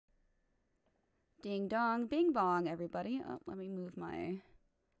Ding dong, bing bong, everybody. Oh, let me move my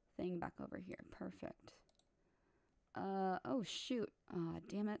thing back over here. Perfect. Oh shoot.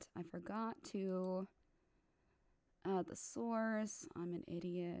 Damn it. I forgot to add the source. I'm an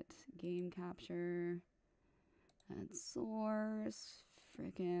idiot. Game capture. Add source.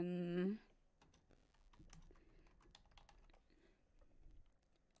 Frickin'.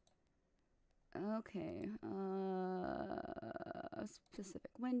 Okay.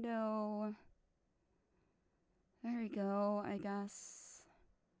 Specific window. There we go, I guess.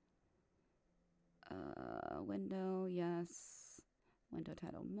 Window, yes. Window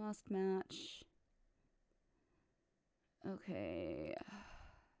title must match. Okay.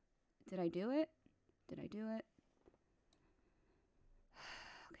 Did I do it? Did I do it?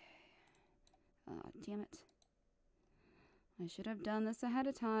 Okay. Damn it. I should have done this ahead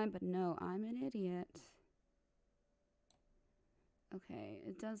of time, but no, I'm an idiot. Okay,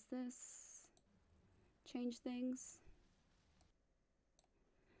 it does this. Change things.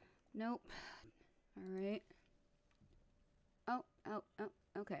 Nope. Alright. Oh,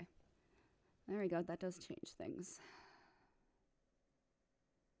 okay. There we go, that does change things.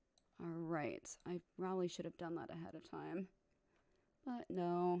 Alright, I probably should have done that ahead of time. But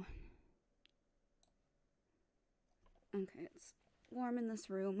no. Okay, it's warm in this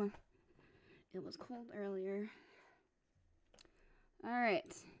room. It was cold earlier.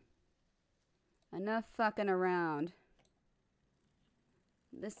 Alright. Enough fucking around.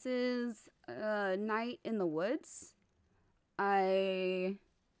 This is Night in the Woods. I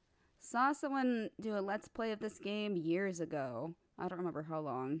saw someone do a Let's Play of this game years ago. I don't remember how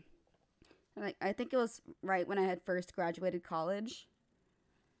long. I think it was right when I had first graduated college.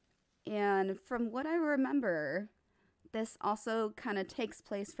 And from what I remember, this also kind of takes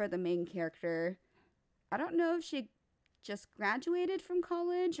place for the main character. I don't know if she just graduated from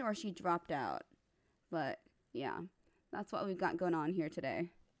college or she dropped out. But yeah, that's what we've got going on here today.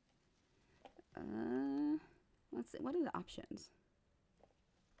 Let's see, what are the options?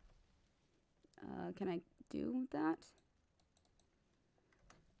 Can I do that?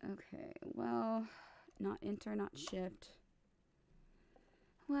 Okay, well, not enter, not shift.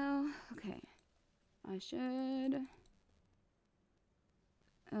 Well, okay. I should.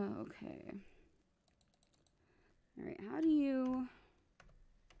 Oh, okay. Alright, how do you.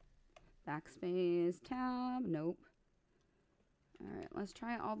 Backspace, tab, nope. Alright, let's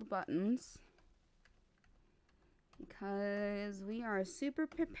try all the buttons. Because we are super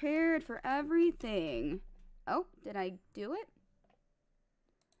prepared for everything. Oh, did I do it?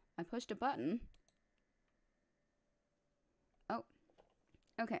 I pushed a button. Oh,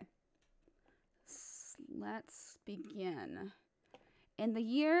 okay. Let's begin. In the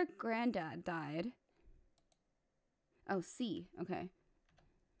year Granddad died. Oh, C, okay.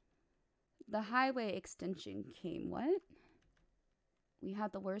 The highway extension came. What? We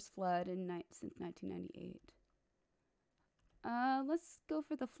had the worst flood since 1998. Let's go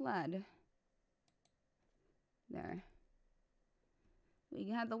for the flood. There. We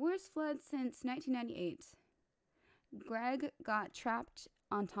had the worst flood since 1998. Greg got trapped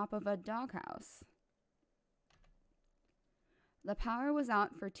on top of a doghouse. The power was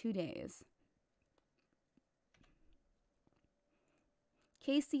out for 2 days.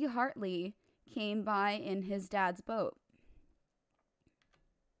 Casey Hartley came by in his dad's boat.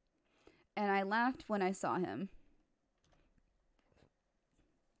 And I laughed when I saw him.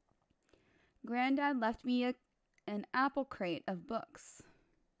 Granddad left me an apple crate of books.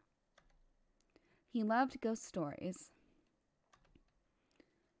 He loved ghost stories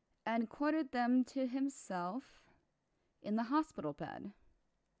and quoted them to himself in the hospital bed.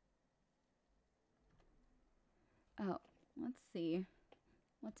 Oh, let's see.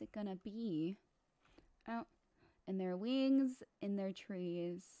 What's it gonna be? Oh, in their wings, in their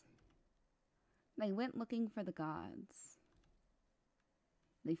trees. They went looking for the gods.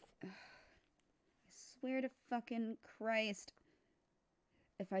 I swear to fucking Christ.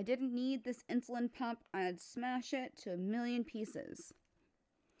 If I didn't need this insulin pump, I'd smash it to a million pieces.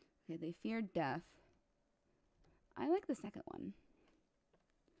 Okay, they feared death. I like the second one.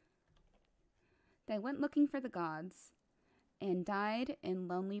 They went looking for the gods and died in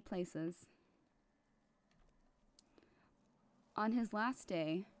lonely places. On his last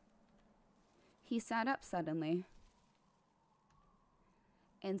day, he sat up suddenly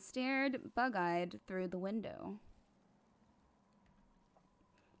and stared bug-eyed through the window.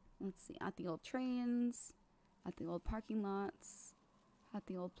 Let's see, at the old trains, at the old parking lots, at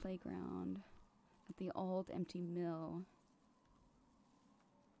the old playground, at the old empty mill.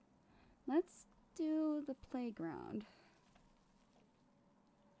 Let's do the playground.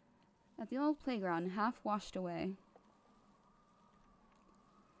 at the old playground, half washed away.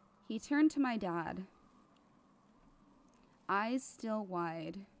 He turned to my dad, eyes still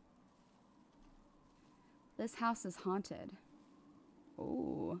wide. This house is haunted.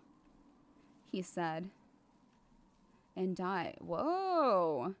 Oh, he said. And died.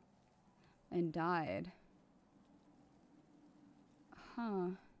 Whoa! And died.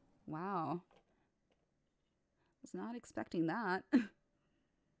 Huh. Wow. Was not expecting that.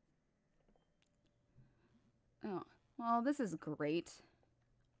 Oh, well, this is great.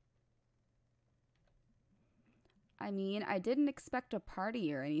 I mean, I didn't expect a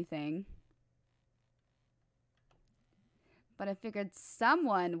party or anything. But I figured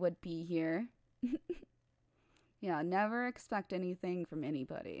someone would be here. Yeah, never expect anything from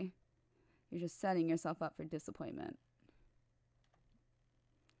anybody. You're just setting yourself up for disappointment.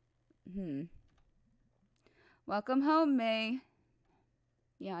 Welcome home, May.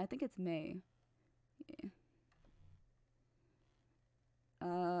 Yeah, I think it's May. Yeah.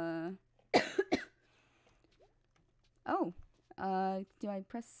 Oh. Do I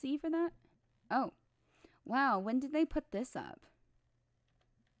press C for that? Oh. Wow, when did they put this up?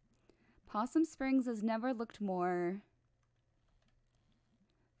 Possum Springs has never looked more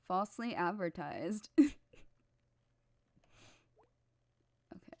falsely advertised. Okay,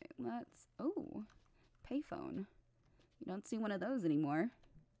 let's... Oh, payphone. You don't see one of those anymore.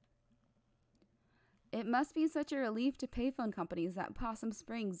 It must be such a relief to payphone companies that Possum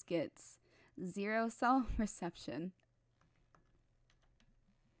Springs gets 0 cell reception.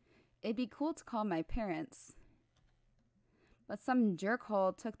 It'd be cool to call my parents. But some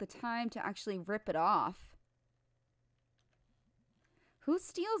jerkhole took the time to actually rip it off. Who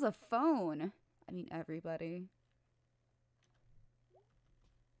steals a phone? I mean, everybody.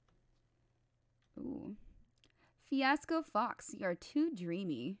 Ooh. Fiasco Fox, you're too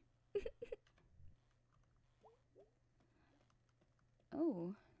dreamy.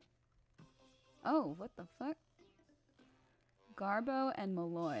 Oh. Oh, what the fuck? Garbo and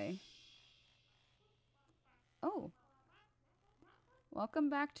Malloy. Oh. Welcome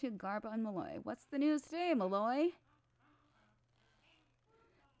back to Garbo and Malloy. What's the news today, Malloy?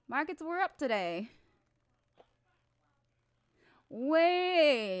 Markets were up today.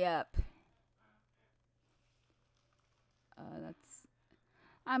 Way up.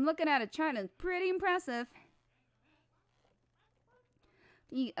 I'm looking at a chart and it's pretty impressive.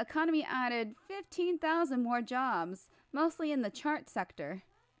 The economy added 15,000 more jobs, mostly in the chart sector.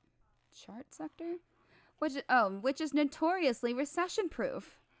 Chart sector? Which is notoriously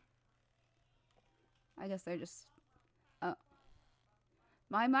recession-proof. I guess they're just... Oh.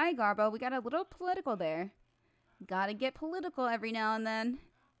 My, Garbo, we got a little political there. Gotta get political every now and then.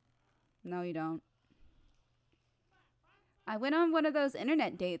 No, you don't. I went on one of those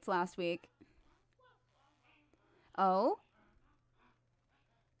internet dates last week. Oh?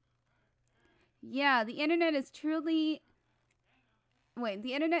 Yeah, the internet is truly... Wait,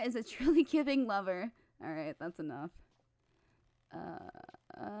 the internet is a truly giving lover. Alright, that's enough.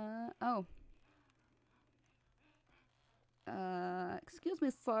 Oh. Excuse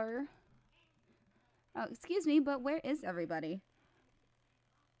me, sir. Oh, excuse me, but where is everybody?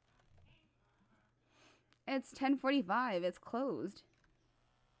 It's 10:45. It's closed.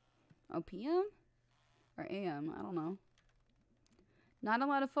 Oh, PM? Or AM? I don't know. Not a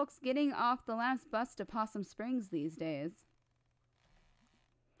lot of folks getting off the last bus to Possum Springs these days.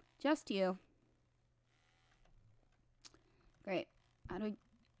 Just you. Great. How do we...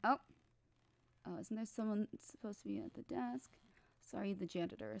 Oh. Oh, isn't there someone supposed to be at the desk? Sorry, the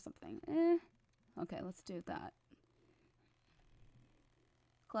janitor or something. Okay, let's do that.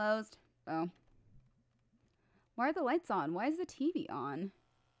 Closed. Oh. Why are the lights on? Why is the TV on?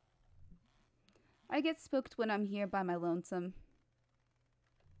 I get spooked when I'm here by my lonesome.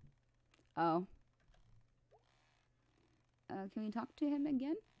 Oh. Can we talk to him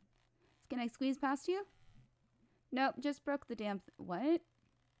again? Can I squeeze past you? Nope, just broke the damn... What?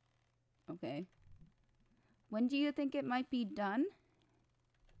 Okay. When do you think it might be done?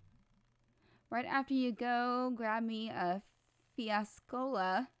 Right after you go, grab me a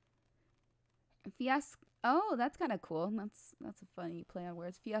fiascola. Oh, that's kind of cool. That's a funny play on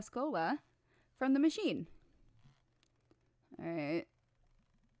words. Fiascola from the machine. Alright.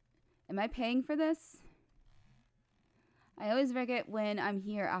 Am I paying for this? I always forget when I'm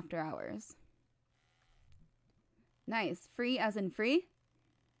here after hours. Nice. Free as in free?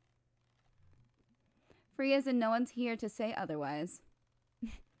 Free as in no one's here to say otherwise.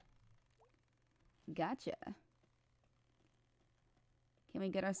 Gotcha. Can we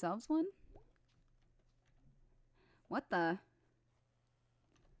get ourselves one? What the?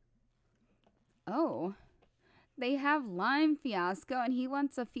 Oh, they have lime fiasco and he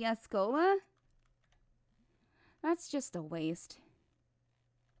wants a fiascola? That's just a waste.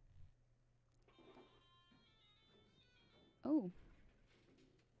 Oh.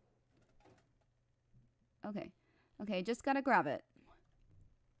 Okay. Okay, just gotta grab it.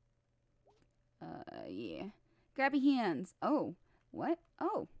 Yeah. Grab your hands. Oh. What?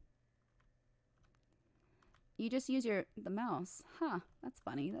 Oh. You just use the mouse. Huh. That's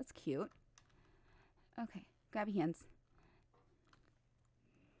funny. That's cute. Okay. Grab your hands.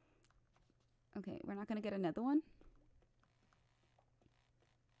 Okay, we're not gonna get another one?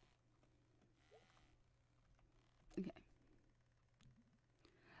 Okay.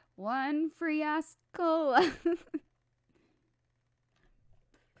 One free ass cola.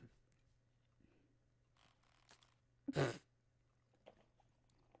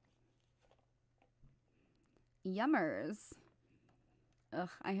 Yummers. Ugh,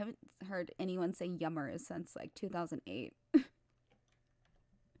 I haven't heard anyone say yummers since like 2008.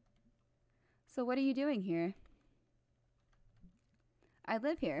 So what are you doing here? I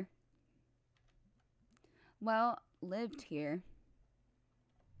live here. Well, lived here.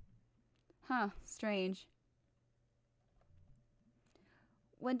 Huh, strange.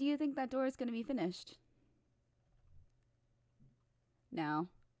 When do you think that door is going to be finished? Now.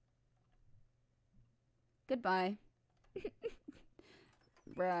 Goodbye.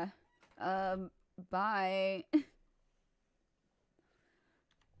 Bruh. Bye.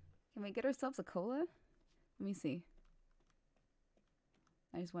 Can we get ourselves a cola? Let me see.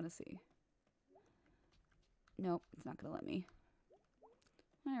 I just want to see. Nope, it's not going to let me.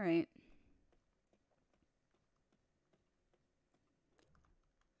 Alright.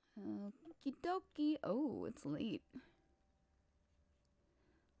 Okie dokie. Oh, it's late.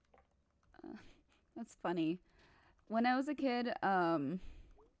 That's funny. When I was a kid,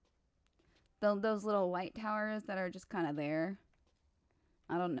 those little light towers that are just kind of there.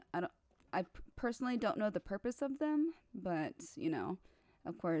 I personally don't know the purpose of them, but you know,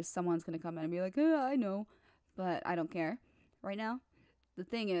 of course, someone's gonna come in and be like, "Oh, I know," but I don't care. Right now, the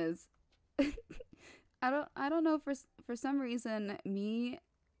thing is, I don't know for some reason, me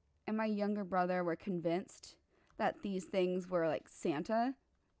and my younger brother were convinced that these things were like Santa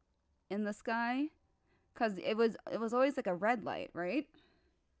in the sky, because it was always like a red light, right?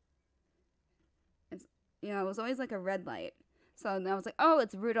 It's it was always like a red light. So I was like, oh,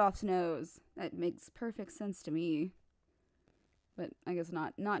 it's Rudolph's nose. That makes perfect sense to me. But I guess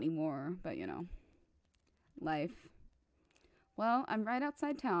not anymore. But you know, life. Well, I'm right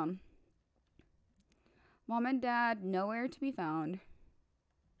outside town. Mom and Dad nowhere to be found.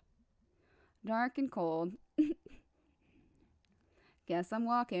 Dark and cold. Guess I'm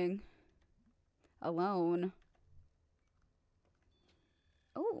walking. Alone.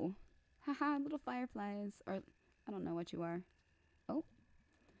 Oh. Haha, little fireflies. Or I don't know what you are. Oh.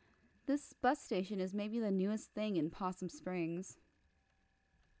 This bus station is maybe the newest thing in Possum Springs.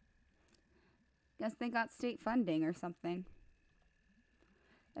 Guess they got state funding or something.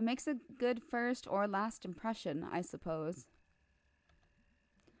 It makes a good first or last impression, I suppose.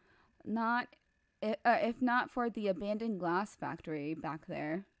 Not, if not for the abandoned glass factory back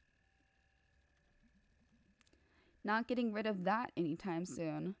there. Not getting rid of that anytime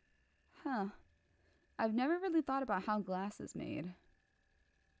soon. Huh. I've never really thought about how glass is made.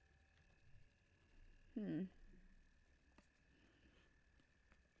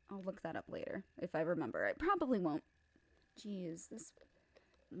 I'll look that up later if I remember. I probably won't. Jeez, this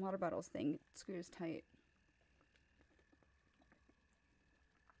water bottles thing screws tight.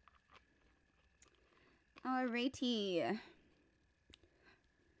 Alrighty.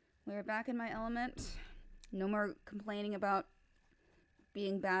 We're back in my element. No more complaining about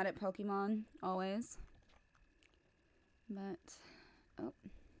being bad at Pokemon, always. But, oh.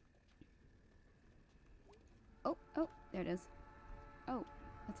 Oh, there it is. Oh,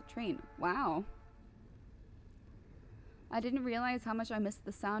 that's a train. Wow. I didn't realize how much I missed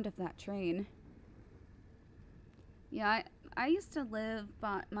the sound of that train. Yeah, I used to live,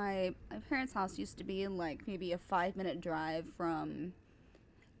 but my parents' house used to be like maybe a 5-minute drive from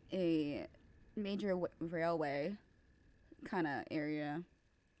a major railway kind of area.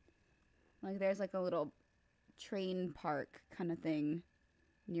 Like there's like a little train park kind of thing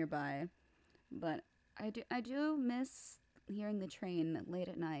nearby. But I do miss hearing the train late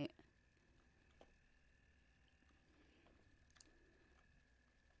at night.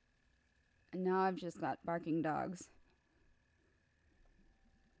 And now I've just got barking dogs.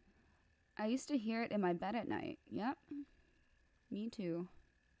 I used to hear it in my bed at night. Yep. Me too.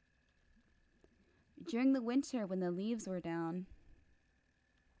 During the winter when the leaves were down.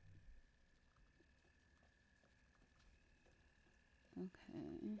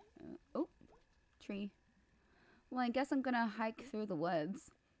 Okay. Oh, tree. Well, I guess I'm gonna hike through the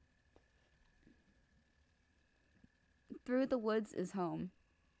woods. Through the woods is home.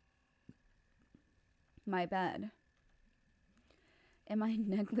 My bed. And my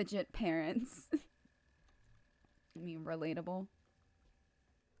negligent parents. I mean, relatable.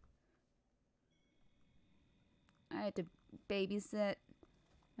 I had to babysit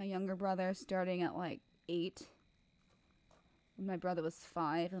my younger brother starting at like 8. When my brother was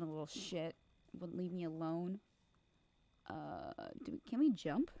 5 and a little shit. Wouldn't leave me alone. Can we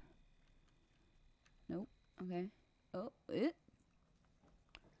jump? Nope. Okay. Oh, it.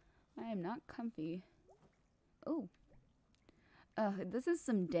 I am not comfy. Oh. This is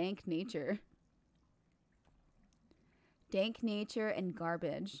some dank nature. Dank nature and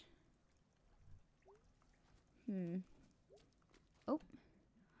garbage. Oh.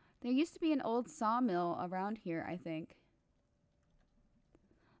 There used to be an old sawmill around here, I think.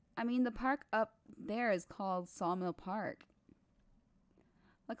 I mean, the park up there is called Sawmill Park.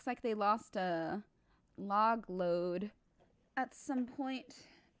 Looks like they lost a log load at some point.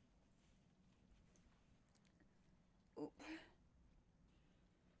 Oop.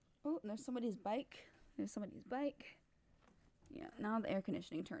 Oh, and there's somebody's bike. There's somebody's bike. Yeah, now the air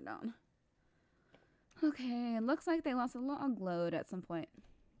conditioning turned on. Okay, it looks like they lost a log load at some point.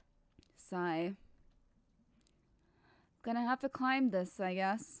 Sigh. Gonna have to climb this, I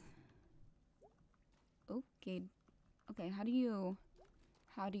guess. Okay. Okay, how do you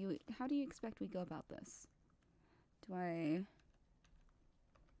expect we go about this? Okay.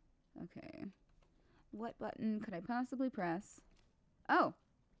 What button could I possibly press? Oh.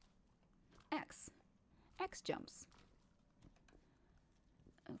 X. X jumps.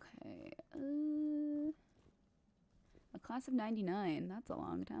 Okay. A class of 99. That's a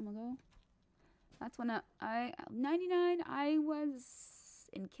long time ago. That's when 99 I was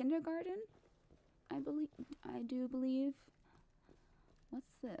in kindergarten. I do believe.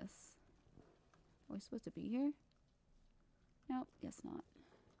 What's this? Are we supposed to be here? Nope, guess not.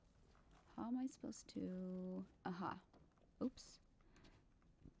 How am I supposed to... Aha. Oops.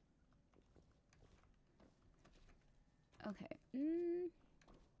 Okay.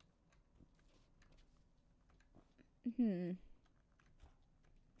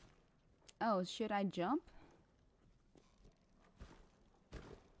 Oh, should I jump?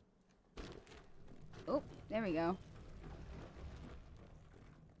 Oh, there we go.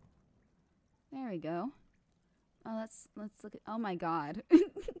 There we go. Oh, let's look at... Oh my god.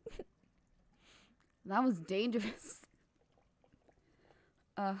 That was dangerous.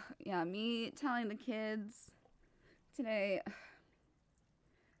 Yeah, me telling the kids today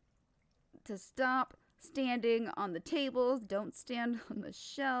to stop standing on the tables, don't stand on the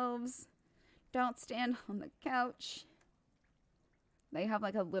shelves, don't stand on the couch. They have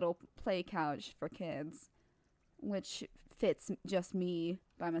like a little play couch for kids, which fits just me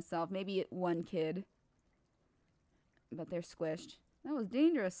by myself. Maybe one kid, but they're squished. That was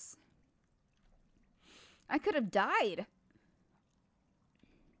dangerous. I could have died.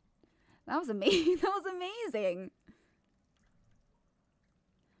 That was amazing. That was amazing.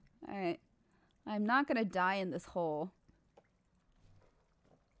 All right. I'm not going to die in this hole.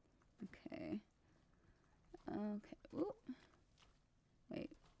 Okay. Okay. Ooh. Wait,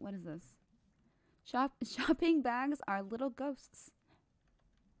 what is this? Shopping bags are little ghosts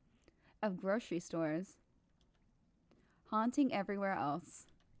of grocery stores, haunting everywhere else.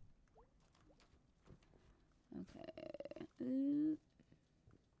 Okay.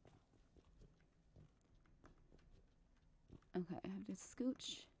 Okay, I have to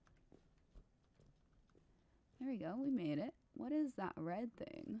scooch. There we go, we made it. What is that red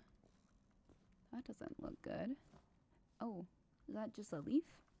thing? That doesn't look good. Oh, is that just a leaf?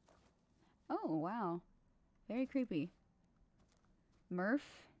 Oh, wow. Very creepy.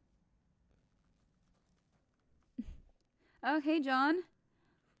 Murph? Oh, hey, John.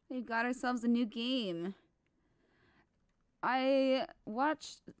 We've got ourselves a new game. I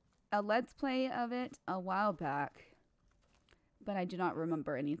watched a Let's Play of it a while back, but I do not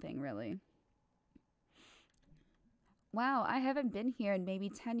remember anything, really. Wow, I haven't been here in maybe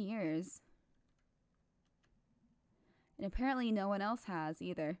 10 years. And apparently no one else has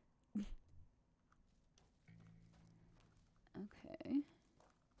either. Okay.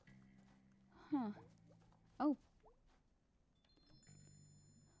 Huh. Oh.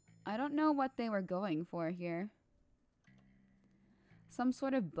 I don't know what they were going for here. Some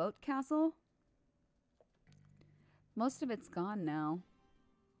sort of boat castle? Most of it's gone now.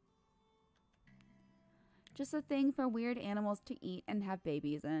 Just a thing for weird animals to eat and have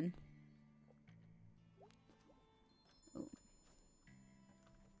babies in. Ooh.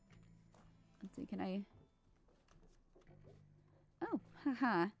 Let's see, can I... Oh,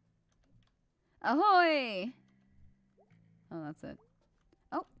 haha. Ahoy! Oh, that's it.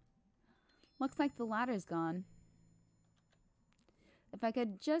 Oh, looks like the ladder's gone. If I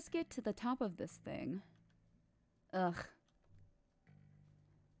could just get to the top of this thing. Ugh.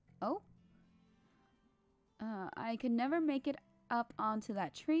 Oh. I could never make it up onto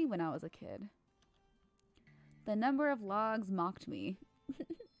that tree when I was a kid. The number of logs mocked me.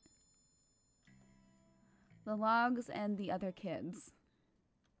 The logs and the other kids.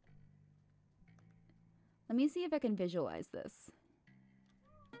 Let me see if I can visualize this.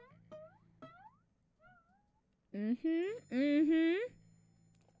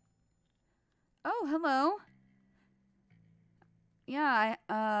 Oh, hello. Yeah,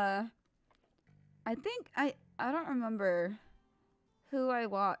 I think I don't remember who I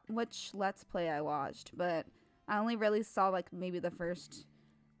watched, which Let's Play I watched, but I only really saw like maybe the first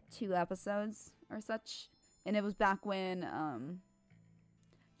 2 episodes or such, and it was back when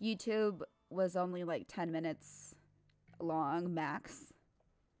YouTube was only like 10 minutes long max.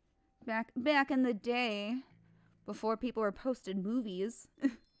 Back in the day, before people were posted movies.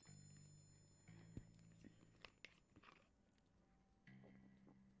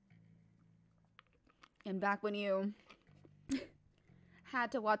 And back when you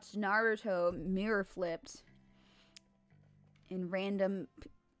had to watch Naruto mirror flipped in random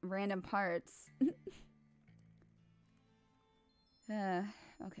parts.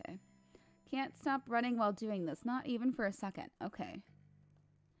 Okay. Can't stop running while doing this, not even for a second. Okay.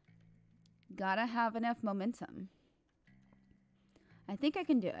 Gotta have enough momentum. I think I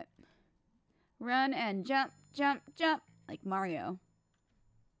can do it. Run and jump, jump, jump, like Mario.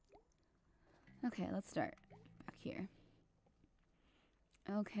 Okay, let's start back here.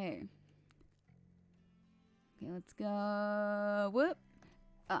 Okay. Okay, let's go. Whoop.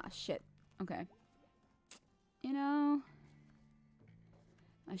 Ah, shit. Okay. You know,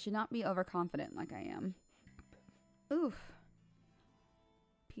 I should not be overconfident like I am. Oof.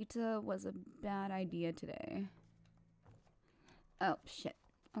 Pizza was a bad idea today. Oh, shit.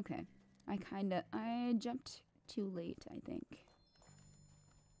 Okay. I jumped too late, I think.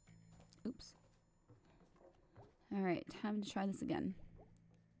 Oops. Alright, time to try this again.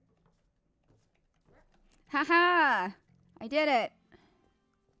 Haha! I did it!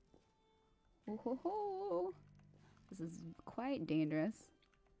 Ho ho ho! This is quite dangerous.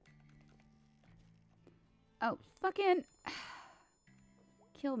 Oh, fucking...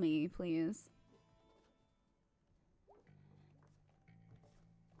 Kill me, please.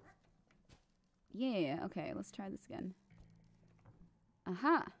 Yeah, okay, let's try this again.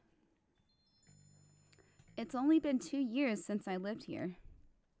 Aha! It's only been 2 years since I lived here.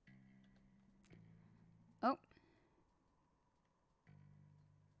 Oh.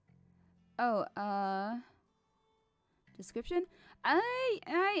 Oh, description?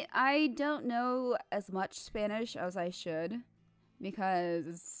 I don't know as much Spanish as I should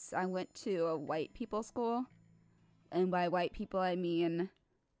because I went to a white people school. And by white people, I mean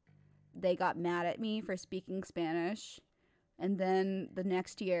they got mad at me for speaking Spanish. And then the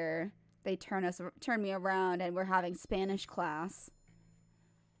next year, they turn me around and we're having Spanish class.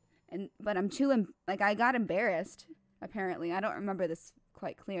 But I'm too, I got embarrassed, apparently. I don't remember this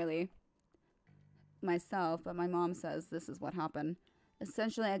quite clearly myself, but my mom says this is what happened.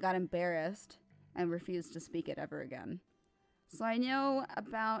 Essentially, I got embarrassed and refused to speak it ever again. So I know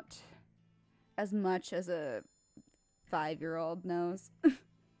about as much as a 5-year-old knows.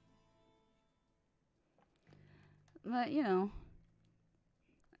 But, you know.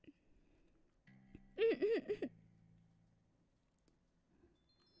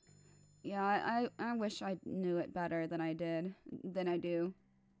 Yeah, I wish I knew it better than I do.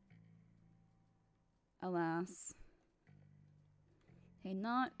 Alas. Hey,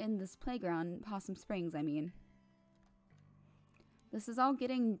 not in this playground, Possum Springs, I mean. This is all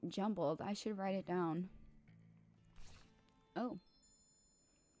getting jumbled. I should write it down. Oh.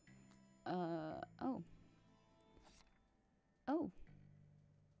 Oh. Oh.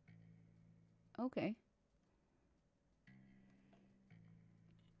 Okay.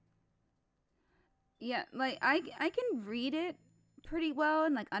 Yeah, like, I can read it pretty well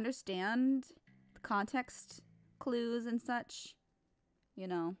and, like, understand the context clues and such, you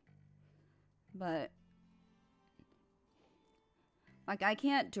know. But, like, I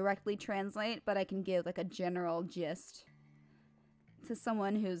can't directly translate, but I can give, like, a general gist to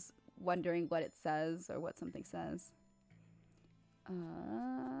someone who's wondering what it says or what something says.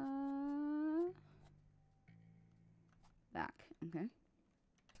 Back, okay.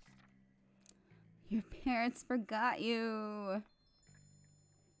 Your parents forgot you.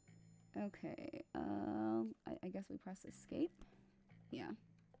 Okay, I guess we press escape. Yeah.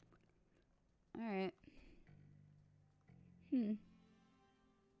 Alright.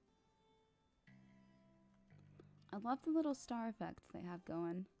 I love the little star effects they have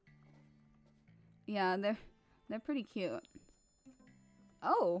going. Yeah, they're pretty cute.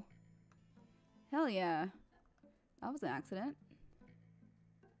 Oh! Hell yeah. That was an accident.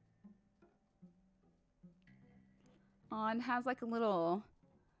 Oh, and has like a little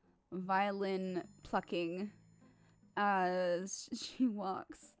violin plucking as she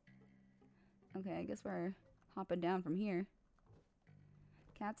walks. Okay, I guess we're hopping down from here.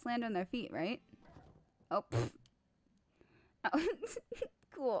 Cats land on their feet, right? Oh, oh.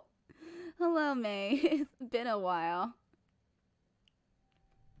 Cool. Hello, May. It's been a while.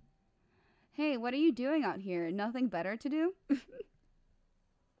 Hey, what are you doing out here? Nothing better to do?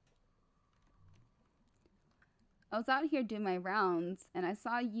 I was out here doing my rounds, and I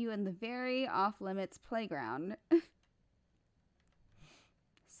saw you in the very off-limits playground.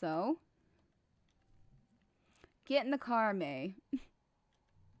 So? Get in the car, May.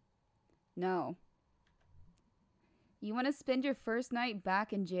 No. You want to spend your first night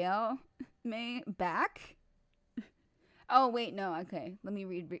back in jail, May? Back? Oh, wait, no, okay. Let me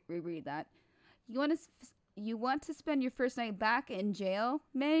reread that. You want to spend your first night back in jail,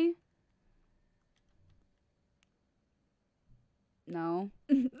 May? No.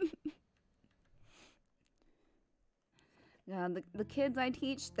 Yeah, the kids I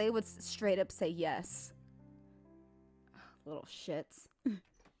teach, they would straight up say yes. Little shits.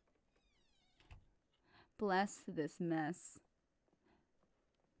 Bless this mess.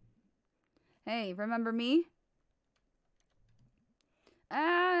 Hey, remember me?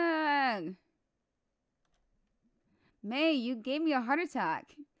 Ah! May, you gave me a heart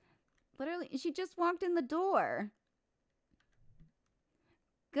attack. Literally, she just walked in the door.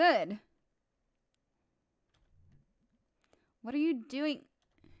 Good. What are you doing?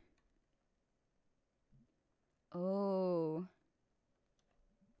 Oh.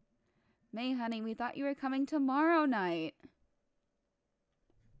 May, honey, we thought you were coming tomorrow night.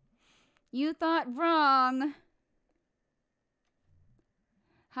 You thought wrong.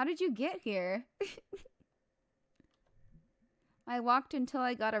 How did you get here? I walked until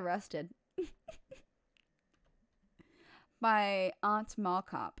I got arrested. By Aunt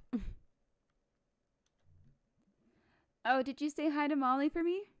Mallcop. Oh, did you say hi to Molly for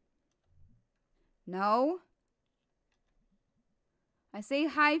me? No. I say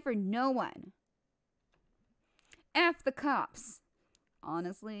hi for no one. F the cops.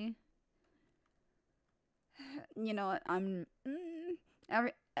 Honestly. You know what?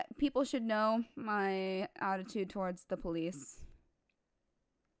 People should know my attitude towards the police.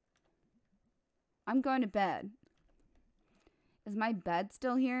 I'm going to bed. Is my bed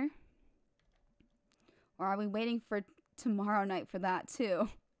still here? Or are we waiting for tomorrow night for that too?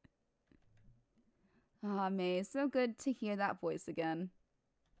 Ah, May, so good to hear that voice again.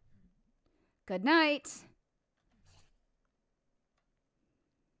 Good night.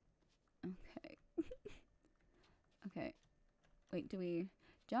 Okay. Okay. Wait, do we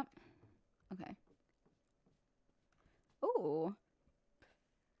jump? Okay. Ooh.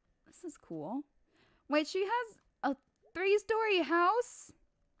 This is cool. Wait, she has a 3-story house?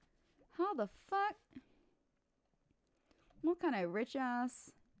 How the fuck? What kind of rich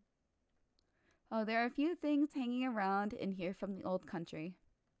ass? Oh, there are a few things hanging around in here from the old country.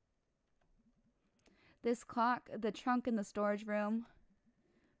 This clock, the trunk in the storage room.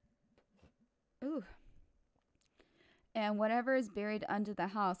 Ooh. And whatever is buried under the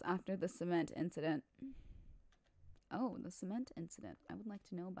house after the cement incident. Oh, the cement incident. I would like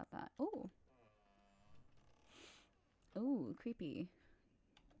to know about that. Oh. Oh, creepy.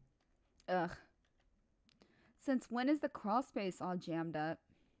 Ugh. Since when is the crawl space all jammed up?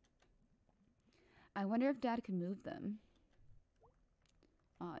 I wonder if Dad can move them.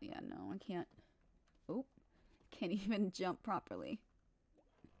 Oh, yeah, no, I can't. Oh, can't even jump properly.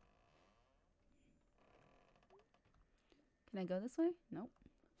 Can I go this way? Nope.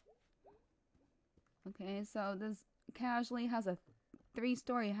 Okay, so this casually has a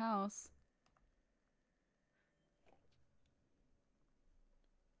 3-story house.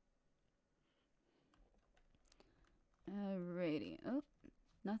 Alrighty. Oh,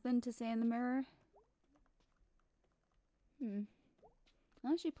 nothing to say in the mirror.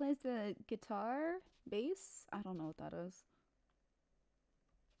 Oh, she plays the guitar, bass. I don't know what that is.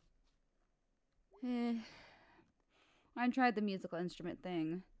 I tried the musical instrument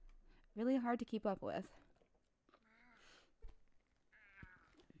thing. Really hard to keep up with.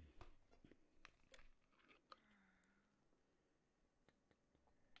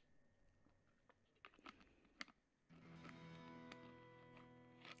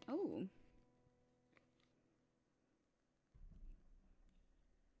 Ooh.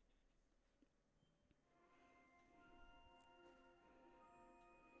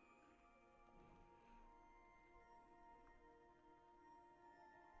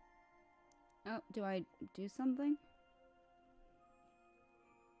 Oh, do I do something?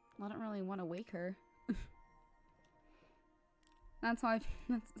 I don't really want to wake her. That's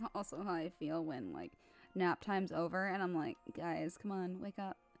that's also how I feel when, like, nap time's over and I'm like, guys, come on, wake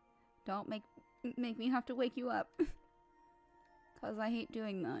up. Don't make me have to wake you up. Because I hate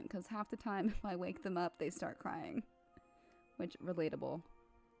doing that, because half the time if I wake them up, they start crying. Which, relatable.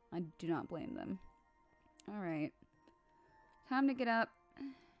 I do not blame them. Alright. Time to get up.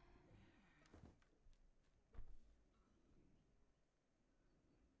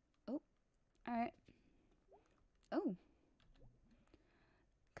 Oh. Alright. Oh.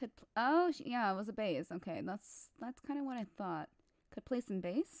 Oh, yeah, it was a bass. Okay, that's kind of what I thought. Could play some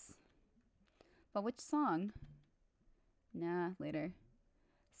bass? But which song? Nah, later.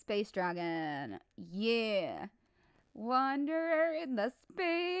 Space Dragon. Yeah. Wanderer in the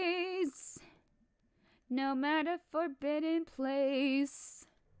space. No matter forbidden place.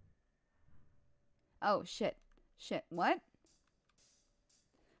 Oh, shit. Shit, what?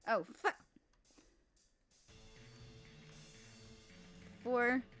 Oh, fuck.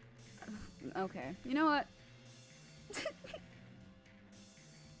 4. Okay. You know what?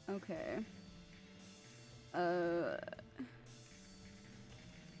 Okay.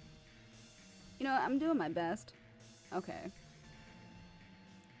 You know what? I'm doing my best. Okay.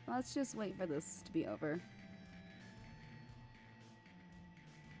 Let's just wait for this to be over.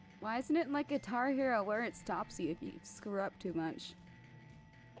 Why isn't it like Guitar Hero where it stops you if you screw up too much?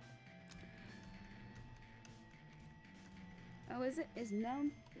 Oh, is it? Is no?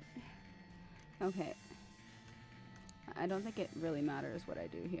 Okay. I don't think it really matters what I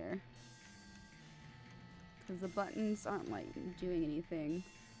do here. Because the buttons aren't, like, doing anything.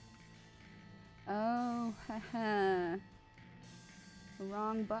 Oh, haha.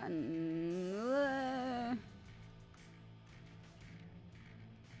 Wrong button.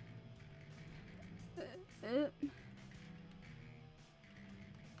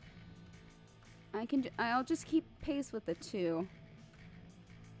 I'll just keep pace with the 2.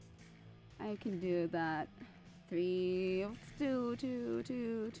 I can do that. 3, 2, 2,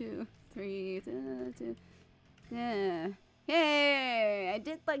 2, 2, 3, 2, 2. Yeah. Hey! I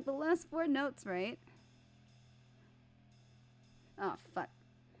did like the last 4 notes, right? Oh, fuck.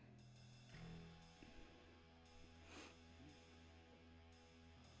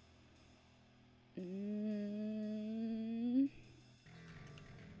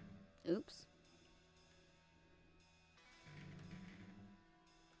 Oops.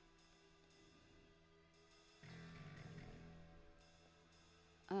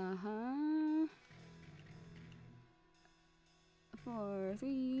 Uh-huh. 4,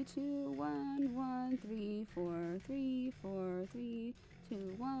 3, 2, 1, 1, 3, 4, 3, 4, 3,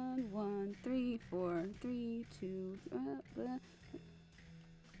 2, 1, 1, 3, 4, 3, 2.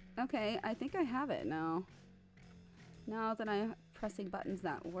 Okay, I think I have it now. Now that I'm pressing buttons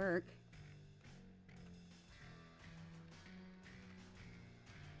that work.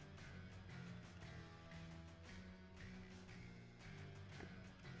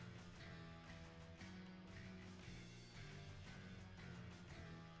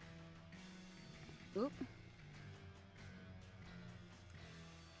 Oop.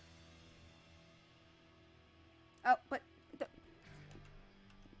 Oh, but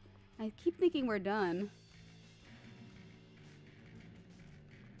I keep thinking we're done.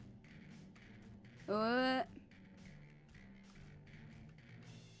 What?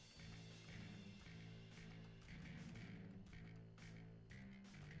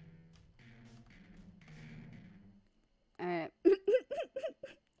 Alright.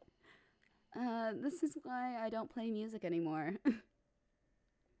 This is why I don't play music anymore.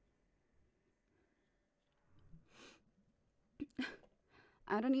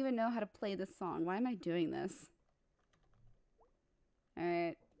 I don't even know how to play this song. Why am I doing this?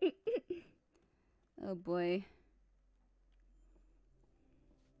 Alright. Oh boy.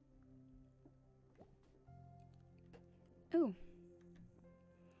 Ooh.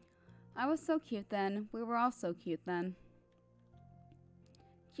 I was so cute then. We were all so cute then.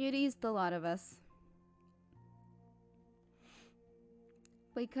 Cuties, the lot of us.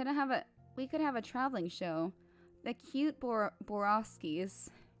 We could have a traveling show. The cute Borowskis.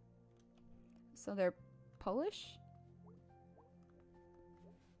 So they're Polish?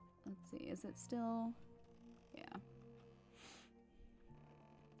 Let's see, is it still? Yeah.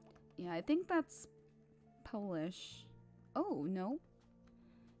 Yeah, I think that's Polish. Oh, no.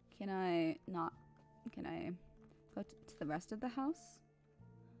 Can I not? Can I go to the rest of the house?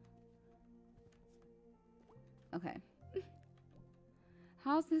 Okay.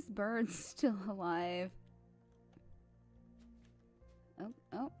 How's this bird still alive?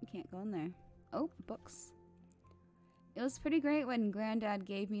 Oh, you can't go in there. Oh, books. It was pretty great when Granddad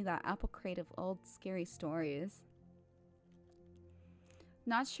gave me that apple crate of old scary stories.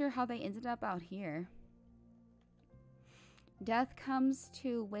 Not sure how they ended up out here. Death comes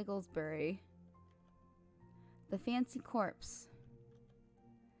to Wigglesbury. The fancy corpse.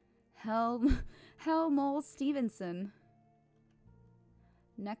 Hell Mole Stevenson.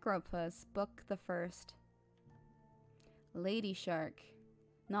 Necropus, book the first. Lady Shark.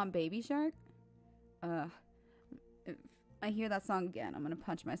 Not Baby Shark? If I hear that song again, I'm gonna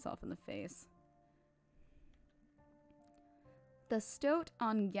punch myself in the face. The Stoat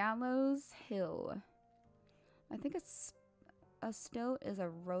on Gallows Hill. I think a stoat is a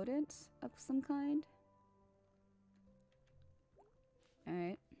rodent of some kind.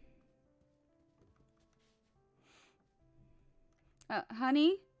 Alright.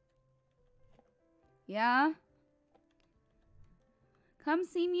 Honey? Yeah? Come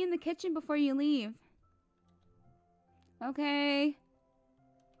see me in the kitchen before you leave. Okay.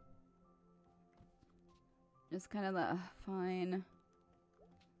 Just kind of the fine.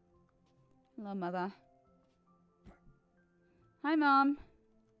 Hello, Mother. Hi, Mom.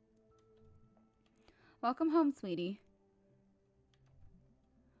 Welcome home, sweetie.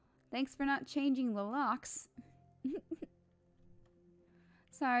 Thanks for not changing the locks.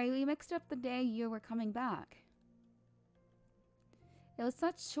 Sorry, we mixed up the day you were coming back. It was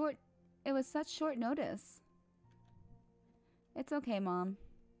such short notice. It's okay, Mom.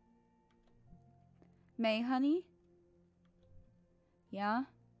 May, honey? Yeah?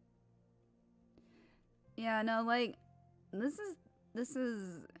 Yeah, no, like, this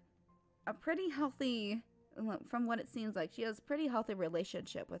is a pretty healthy, from what it seems like, she has a pretty healthy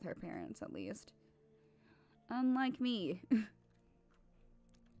relationship with her parents, at least. Unlike me.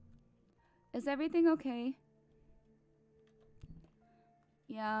 Is everything okay?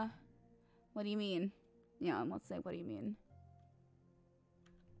 Yeah. What do you mean? Yeah, let's say, what do you mean?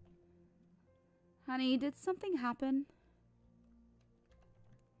 Honey, did something happen?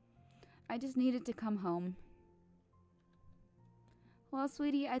 I just needed to come home. Well,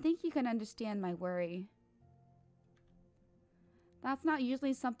 sweetie, I think you can understand my worry. That's not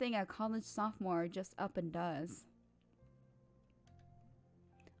usually something a college sophomore just up and does.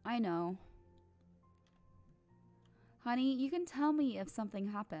 I know. Honey, you can tell me if something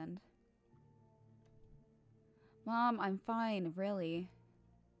happened. Mom, I'm fine, really.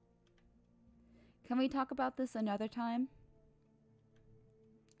 Can we talk about this another time?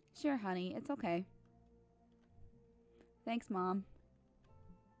 Sure, honey, it's okay. Thanks, Mom.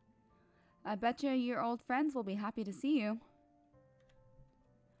 I betcha your old friends will be happy to see you.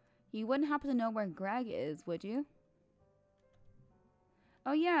 You wouldn't happen to know where Greg is, would you?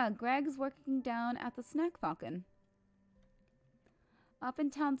 Oh yeah, Greg's working down at the Snack Falcon. Up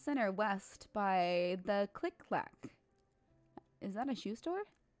in town center west by the Click Clack. Is that a shoe store?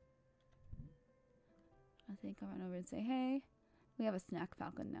 I think I'll run over and say, hey. We have a Snack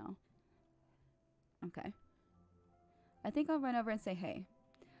Falcon now. Okay. I think I'll run over and say, hey.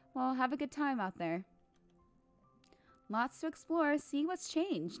 Well, have a good time out there. Lots to explore. See what's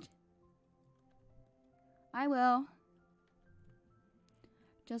changed. I will.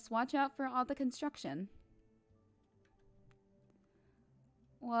 Just watch out for all the construction.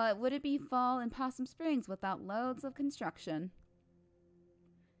 Well, would it be fall in Possum Springs without loads of construction?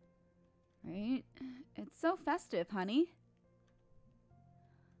 Right? It's so festive, honey.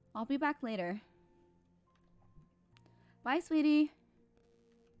 I'll be back later. Bye, sweetie.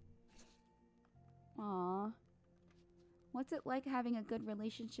 Aw. What's it like having a good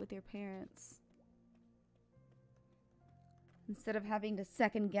relationship with your parents? Instead of having to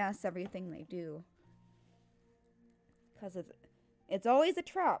second guess everything they do. Because it's always a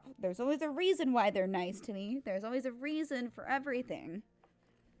trap. There's always a reason why they're nice to me. There's always a reason for everything.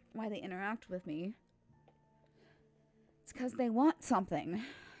 Why they interact with me. It's because they want something.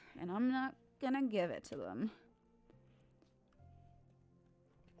 And I'm not gonna give it to them.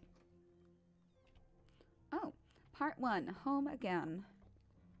 Oh, part 1. Home again.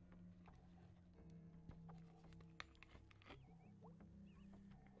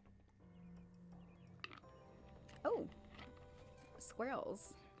 Oh,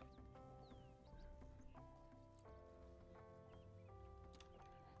 squirrels.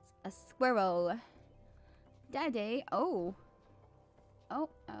 A squirrel. Daddy. Oh. Oh,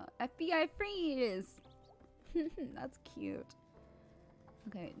 FBI freeze. That's cute.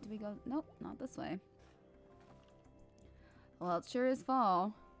 Okay, do we go? Nope, not this way. Well, it sure is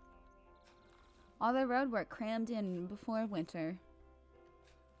fall. All the road work crammed in before winter.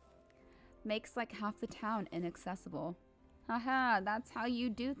 Makes like half the town inaccessible. Haha, that's how you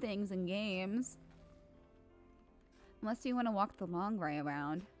do things in games. Unless you want to walk the long way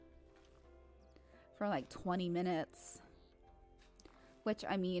around. For like 20 minutes. Which,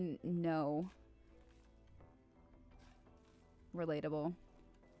 I mean, no. Relatable.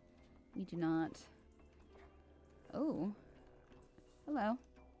 We do not. Oh. Hello.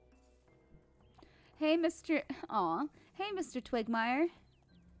 Hey, Mr. Aw. Hey, Mr. Twigmeyer.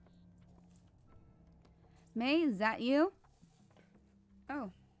 May, is that you?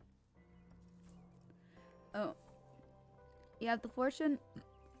 Oh. Oh. You have the fortune?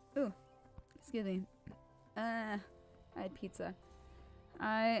 Ooh. Excuse me. I had pizza.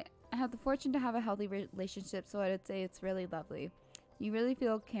 I have the fortune to have a healthy relationship, so I'd say it's really lovely. You really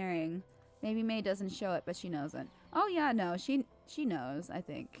feel caring. Maybe May doesn't show it, but she knows it. Oh yeah, no, she knows, I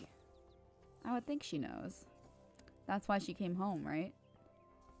think. I would think she knows. That's why she came home, right?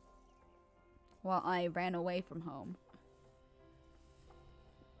 While I ran away from home.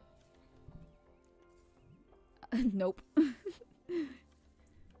 Nope.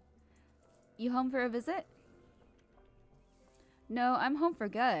 You home for a visit? No, I'm home for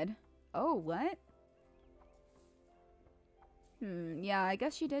good. Oh, what? Yeah, I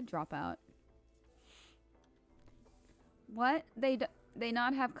guess she did drop out. What? They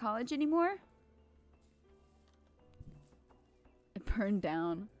not have college anymore? It burned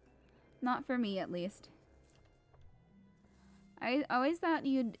down. Not for me, at least. I always thought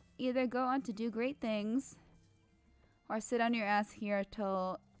you'd either go on to do great things or sit on your ass here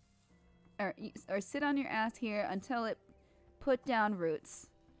till or sit on your ass here until it put down roots.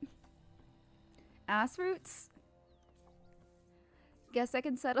 Ass roots? Guess I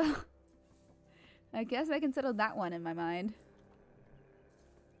can settle I guess I can settle that one in my mind.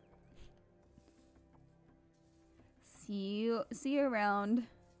 See you around.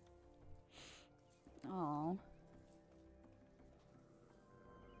 Oh.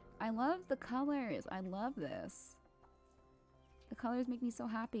 I love the colors. I love this. The colors make me so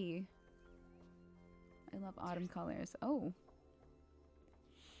happy. I love autumn colors. Oh.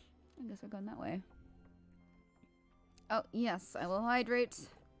 I guess we're going that way. Oh, yes, I will hydrate.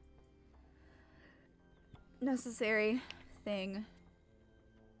 Necessary thing.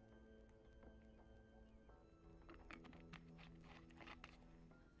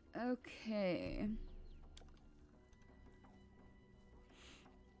 Okay.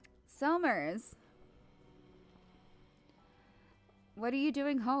 Selmers. What are you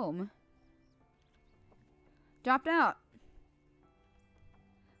doing home? Dropped out.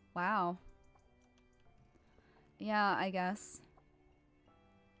 Wow. Yeah, I guess.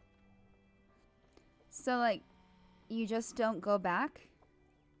 So, like, you just don't go back?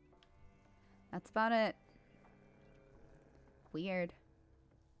 That's about it. Weird.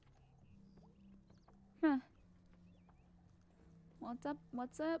 Huh.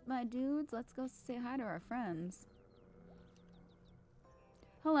 What's up, my dudes? Let's go say hi to our friends.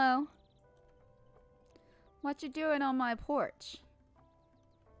 Hello. What you doing on my porch?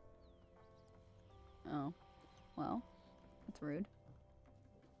 Oh. Well, that's rude.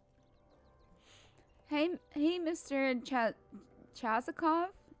 Hey, Mr. Chazakov,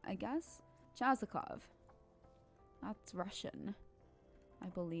 I guess? Chazakov. That's Russian, I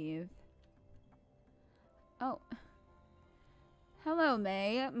believe. Oh. Hello,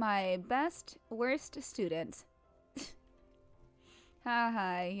 May, my best, worst student.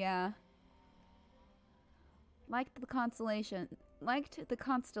 Hi, yeah. Liked the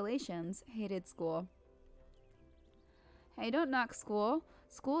constellations, hated school. Hey, don't knock school.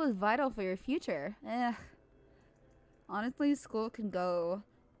 School is vital for your future. Ugh. Honestly, school can go...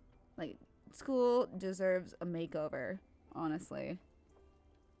 Like, school deserves a makeover, honestly.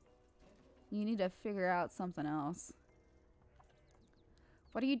 You need to figure out something else.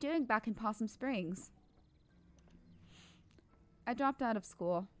 What are you doing back in Possum Springs? I dropped out of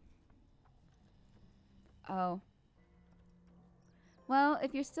school. Oh. Well,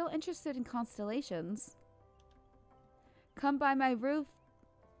 if you're still interested in constellations, come by my roof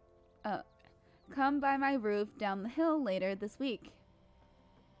down the hill later this week.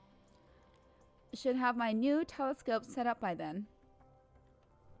 Should have my new telescope set up by then.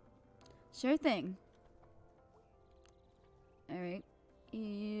 Sure thing. Alright.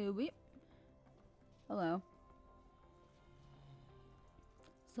 Hello.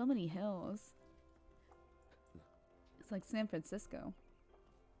 So many hills. It's like San Francisco.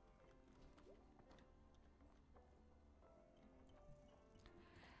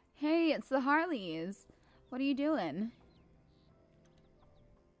 Hey, it's the Harleys. What are you doing?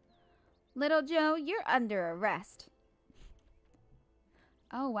 Little Joe, you're under arrest.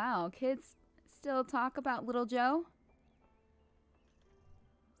 Oh, wow. Kids still talk about Little Joe?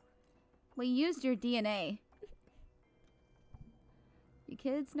 We used your DNA. You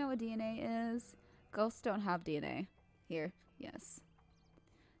kids know what DNA is? Ghosts don't have DNA. Here, yes.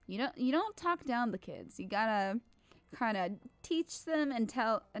 You don't talk down the kids. You gotta kind of teach them and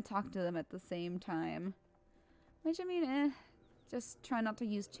talk to them at the same time. Which, I mean, just try not to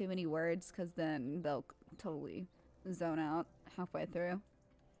use too many words, because then they'll totally zone out halfway through.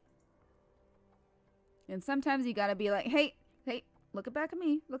 And sometimes you gotta be like, hey, look back at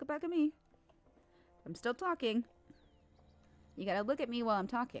me. Look back at me. I'm still talking. You gotta look at me while I'm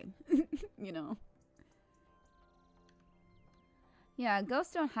talking. You know. Yeah,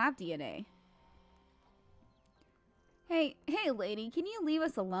 ghosts don't have DNA. Hey, lady, can you leave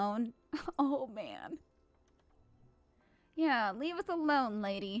us alone? Oh, man. Yeah, leave us alone,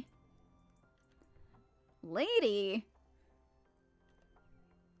 lady. Lady?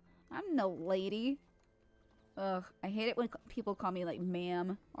 I'm no lady. Ugh, I hate it when people call me, like,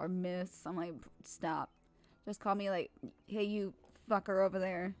 ma'am or miss. I'm like, stop. Just call me, like, hey, you fucker over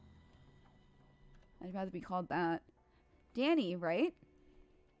there. I'd rather be called that. Danny, right?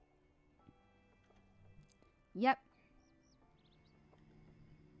 Yep.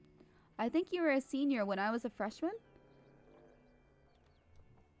 I think you were a senior when I was a freshman?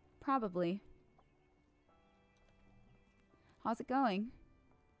 Probably. How's it going?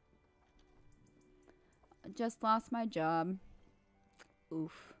 I just lost my job.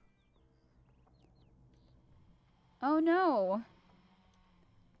 Oof. Oh no!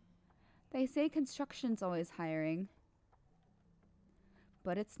 They say construction's always hiring.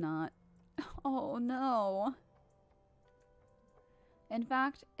 But it's not. Oh no! In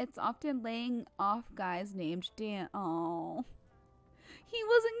fact, it's often laying off guys named Dan. Oh. He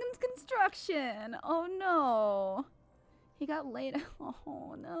wasn't in construction! Oh no! He got laid.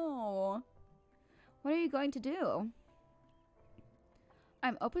 Oh no. What are you going to do?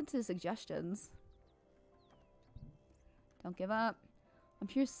 I'm open to suggestions. Don't give up. I'm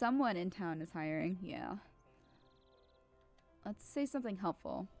sure someone in town is hiring. Yeah. Let's say something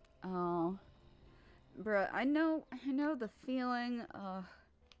helpful. Oh. Bruh, I know the feeling.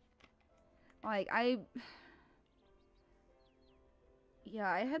 Like,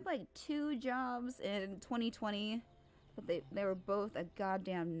 yeah, I had like 2 jobs in 2020, but they were both a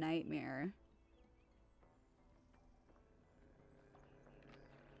goddamn nightmare.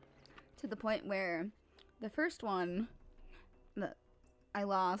 To the point where the first one, I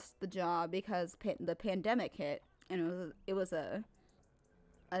lost the job because the pandemic hit, and it was a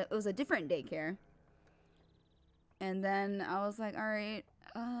different daycare. And then I was like, all right,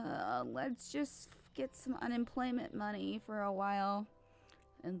 let's just get some unemployment money for a while.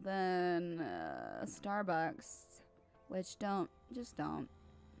 And then Starbucks, which don't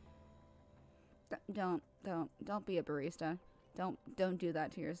be a barista. Don't do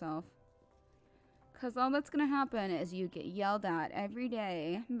that to yourself. Because all that's going to happen is you get yelled at every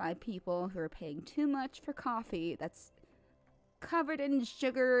day by people who are paying too much for coffee that's covered in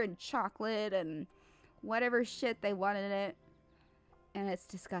sugar and chocolate and whatever shit they want in it. And it's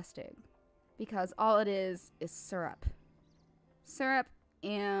disgusting. Because all it is syrup. Syrup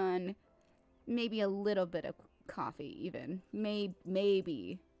and maybe a little bit of coffee even.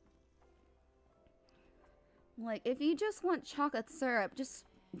 Maybe. Like, if you just want chocolate syrup, just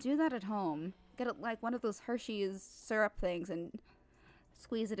do that at home. Get it like one of those Hershey's syrup things and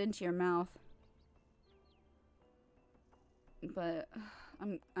squeeze it into your mouth. But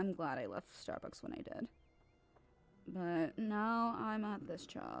I'm glad I left Starbucks when I did. But now I'm at this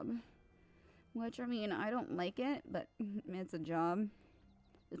job. Which, I mean, I don't like it, but it's a job.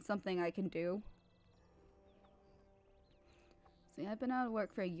 It's something I can do. See, I've been out of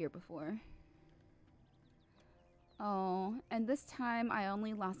work for a year before. Oh, and this time I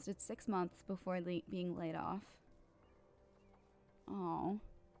only lasted 6 months before being laid off. Oh.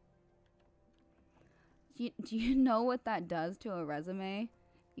 Do you know what that does to a resume?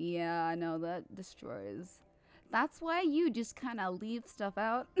 Yeah, I know, that destroys. That's why you just kind of leave stuff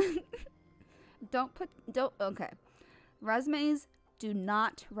out. Okay. Resumes, do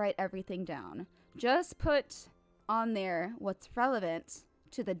not write everything down. Just put on there what's relevant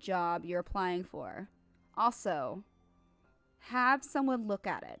to the job you're applying for. Also, have someone look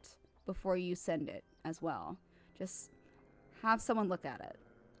at it before you send it as well. Just have someone look at it.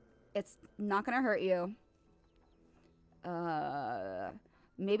 It's not gonna hurt you.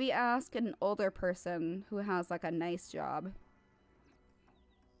 Maybe ask an older person who has like a nice job.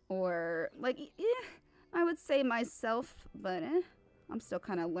 Or, like, I would say myself, but I'm still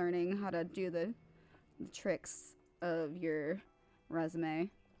kind of learning how to do the tricks of your resume.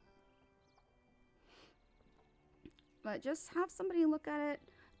 But just have somebody look at it,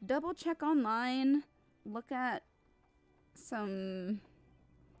 double check online, look at some,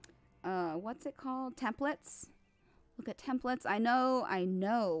 what's it called? Templates. Look at templates. I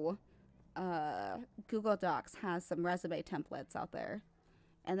know, Google Docs has some resume templates out there.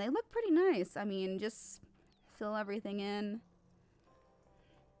 And they look pretty nice. I mean, just fill everything in.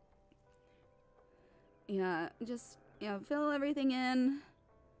 Yeah, just, fill everything in.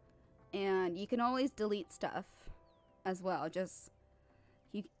 And you can always delete stuff as well. Just,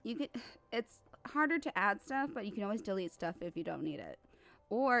 you could, it's harder to add stuff, but you can always delete stuff if you don't need it.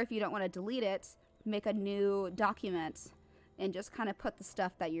 Or if you don't want to delete it, make a new document and just kind of put the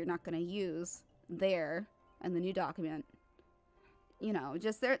stuff that you're not going to use there in the new document.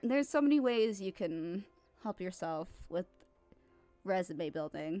 Just there's so many ways you can help yourself with resume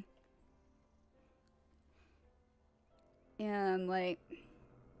building. And, like,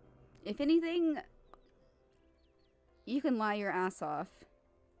 if anything, you can lie your ass off.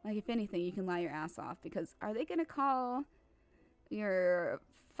 Like, if anything, you can lie your ass off. Because are they going to call your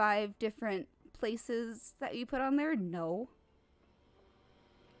 5 different places that you put on there? No.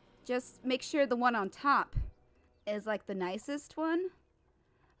 Just make sure the one on top is, like, the nicest one.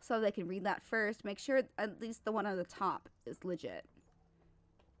 So they can read that first. Make sure at least the one on the top is legit.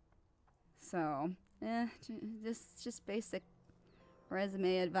 So, just basic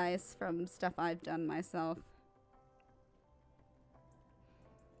resume advice from stuff I've done myself.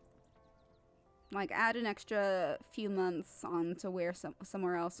 Like, add an extra few months on to where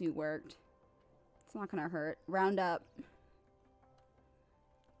somewhere else you worked. It's not gonna hurt. Round up.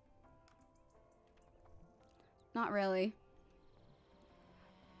 Not really.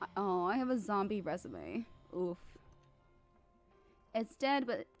 Oh, I have a zombie resume. Oof. It's dead,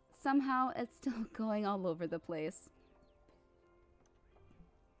 but somehow it's still going all over the place.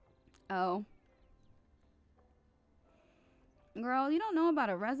 Oh. Girl, you don't know about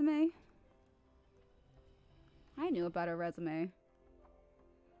a resume? I knew about a resume.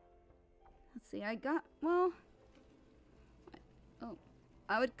 Let's see, well...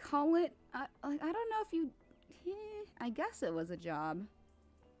 I would call it... I don't know if you... I guess it was a job.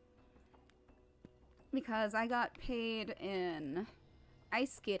 Because I got paid in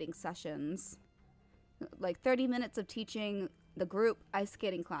ice skating sessions. Like 30 minutes of teaching the group ice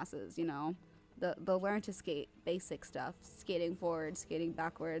skating classes, The learn to skate, basic stuff. Skating forward, skating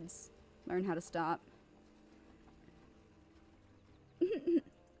backwards. Learn how to stop.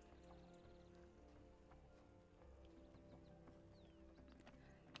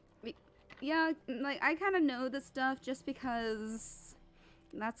 Yeah, like, I kind of know this stuff just because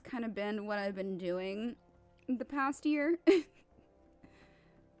that's kind of been what I've been doing the past year.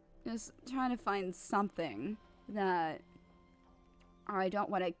 Just trying to find something that I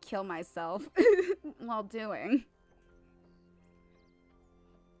don't want to kill myself while doing.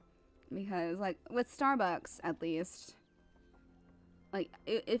 Because, like, with Starbucks, at least, like,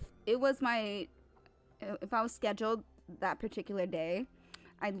 if it was if I was scheduled that particular day,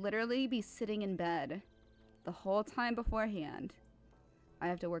 I'd literally be sitting in bed the whole time beforehand. I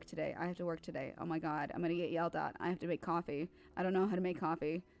have to work today. I have to work today. Oh my god, I'm gonna get yelled at. I have to make coffee. I don't know how to make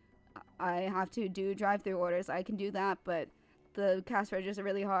coffee. I have to do drive-through orders. I can do that, but the cash registers are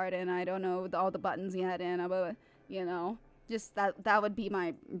really hard and I don't know all the buttons yet, and just that would be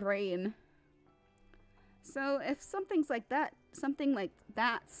my brain. So if something like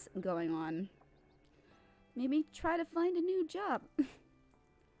that's going on, maybe try to find a new job.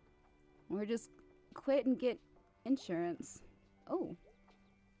 Or just quit and get insurance. Oh.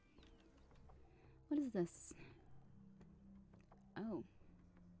 What is this? Oh.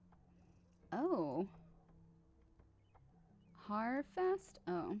 Oh. Harfest?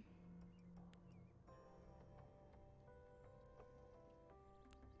 Oh.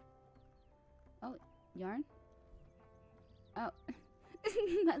 Oh, yarn? Oh.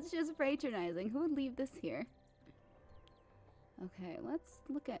 That's just patronizing. Who would leave this here? Okay, let's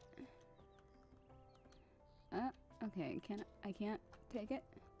look at... okay, I can't take it.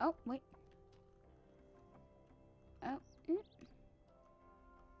 Oh, wait. Oh,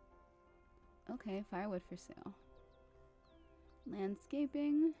 okay, firewood for sale.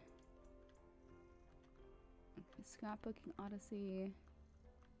 Landscaping. Okay, scrapbooking Odyssey.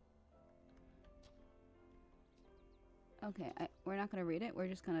 Okay, we're not gonna read it, we're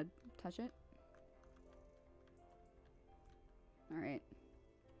just gonna touch it. Alright.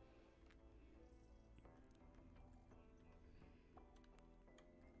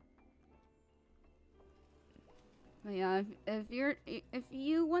 But yeah, if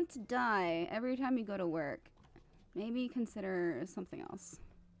you want to die every time you go to work, maybe consider something else.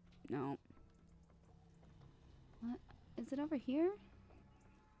 No. What? Is it over here?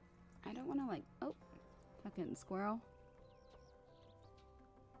 I don't want to like... Oh. Fucking squirrel.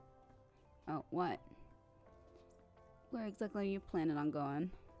 Oh, what? Where exactly are you planning on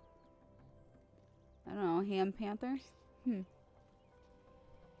going? I don't know. Ham Panther?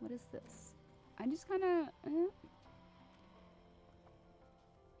 What is this? I just kind of...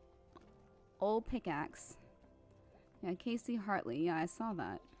 Old pickaxe. Yeah, Casey Hartley. Yeah, I saw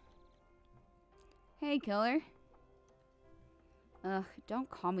that. Hey, killer. Ugh, don't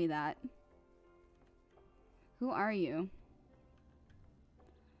call me that. Who are you?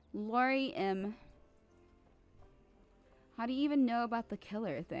 Lori M. How do you even know about the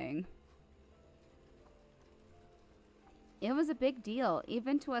killer thing? It was a big deal,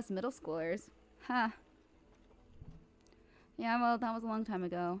 even to us middle schoolers. Huh. Yeah, well, that was a long time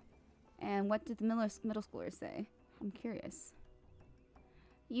ago. And what did the middle schoolers say? I'm curious.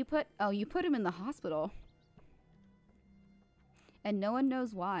 You put him in the hospital. And no one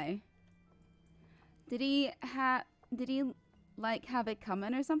knows why. Did he like have it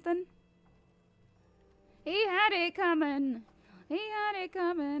coming or something? He had it coming. He had it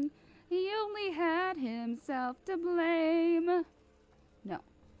coming. He only had himself to blame. No.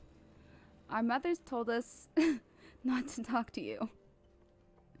 Our mothers told us not to talk to you.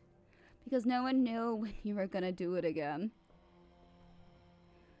 Because no one knew when you were gonna do it again.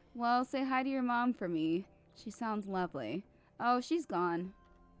 Well, say hi to your mom for me. She sounds lovely. Oh, she's gone.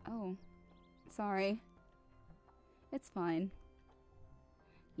 Oh. Sorry. It's fine.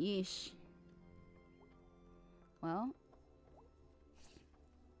 Yeesh. Well.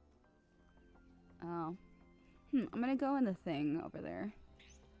 Oh. I'm gonna go in the thing over there.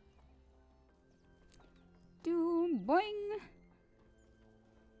 Do boing!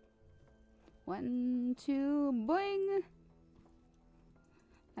 1, 2, boing!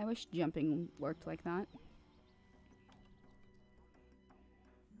 I wish jumping worked like that.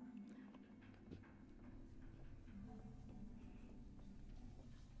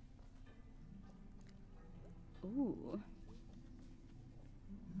 Ooh.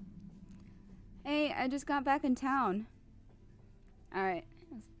 Hey, I just got back in town. Alright.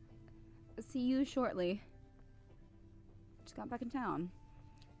 See you shortly. Just got back in town.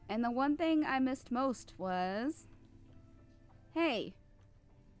 And the one thing I missed most was... Hey.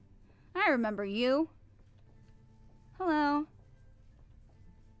 I remember you. Hello.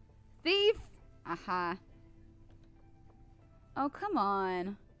 Thief? Aha. Oh, come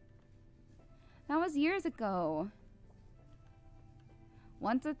on. That was years ago.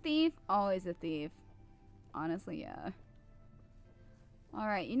 Once a thief, always a thief. Honestly, yeah.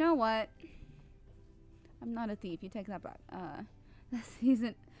 Alright, you know what? I'm not a thief. You take that back. This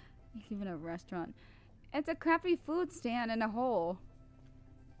isn't even a restaurant. It's a crappy food stand in a hole.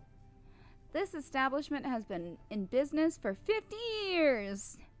 This establishment has been in business for 50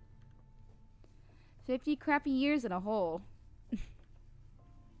 years. 50 crappy years in a hole.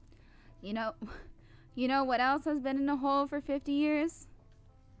 You know what else has been in a hole for 50 years?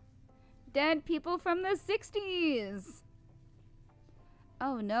 Dead people from the 60s.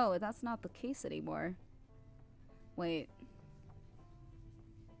 Oh no, that's not the case anymore. Wait.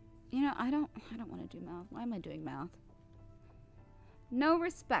 You know, I don't want to do math. Why am I doing math? No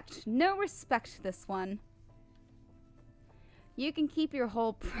respect. No respect, this one. You can keep your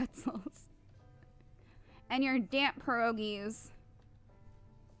whole pretzels. And your damp pierogies.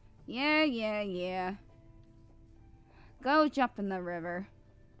 Yeah, yeah, yeah. Go jump in the river.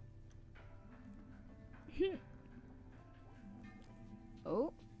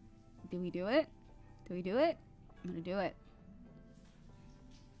 Oh. Do we do it? Do we do it? I'm gonna do it.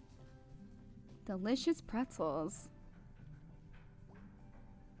 Delicious pretzels.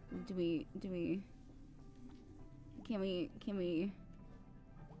 Can we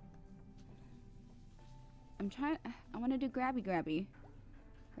I want to do grabby.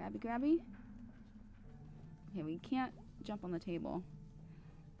 Grabby. Okay, we can't jump on the table.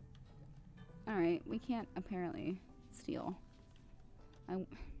 Alright, we can't apparently steal.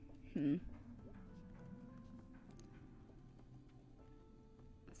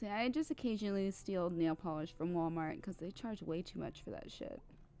 See, I just occasionally steal nail polish from Walmart because they charge way too much for that shit.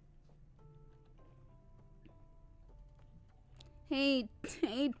 Hey,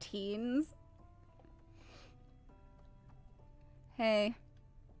 hey teens. Hey.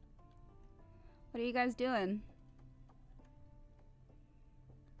 What are you guys doing?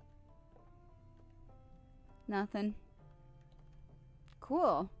 Nothing.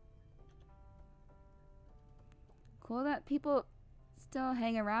 Cool. Cool that people still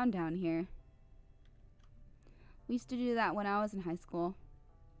hang around down here. We used to do that when I was in high school.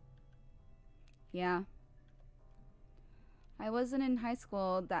 Yeah. I wasn't in high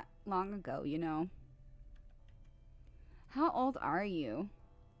school that long ago, you know. How old are you?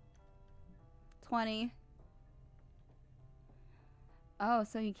 20. Oh,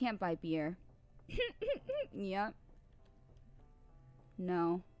 so you can't buy beer. Yep.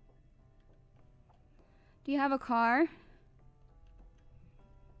 No. Do you have a car?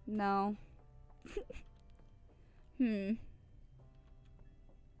 No.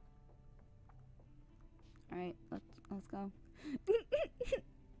 Alright, let's go.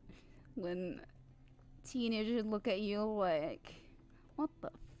 When teenagers look at you like, what the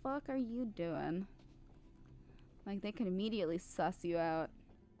fuck are you doing? Like, they can immediately suss you out.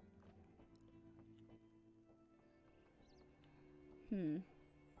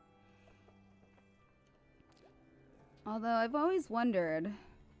 Although I've always wondered,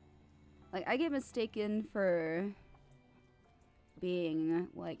 like, I get mistaken for being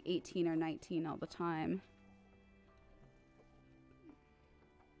like 18 or 19 all the time.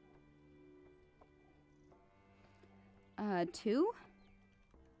 Two?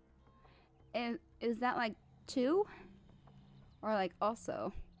 Is that like two? Or like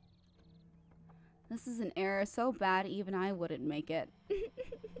also? This is an error so bad even I wouldn't make it.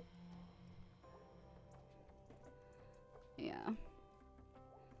 Yeah.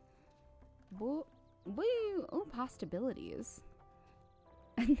 Woo! Oh, possibilities.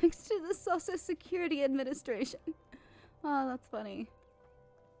 And next to the Social Security Administration. Oh, that's funny.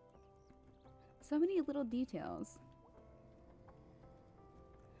 So many little details.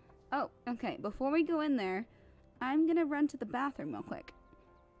 Oh, okay. Before we go in there, I'm gonna run to the bathroom real quick.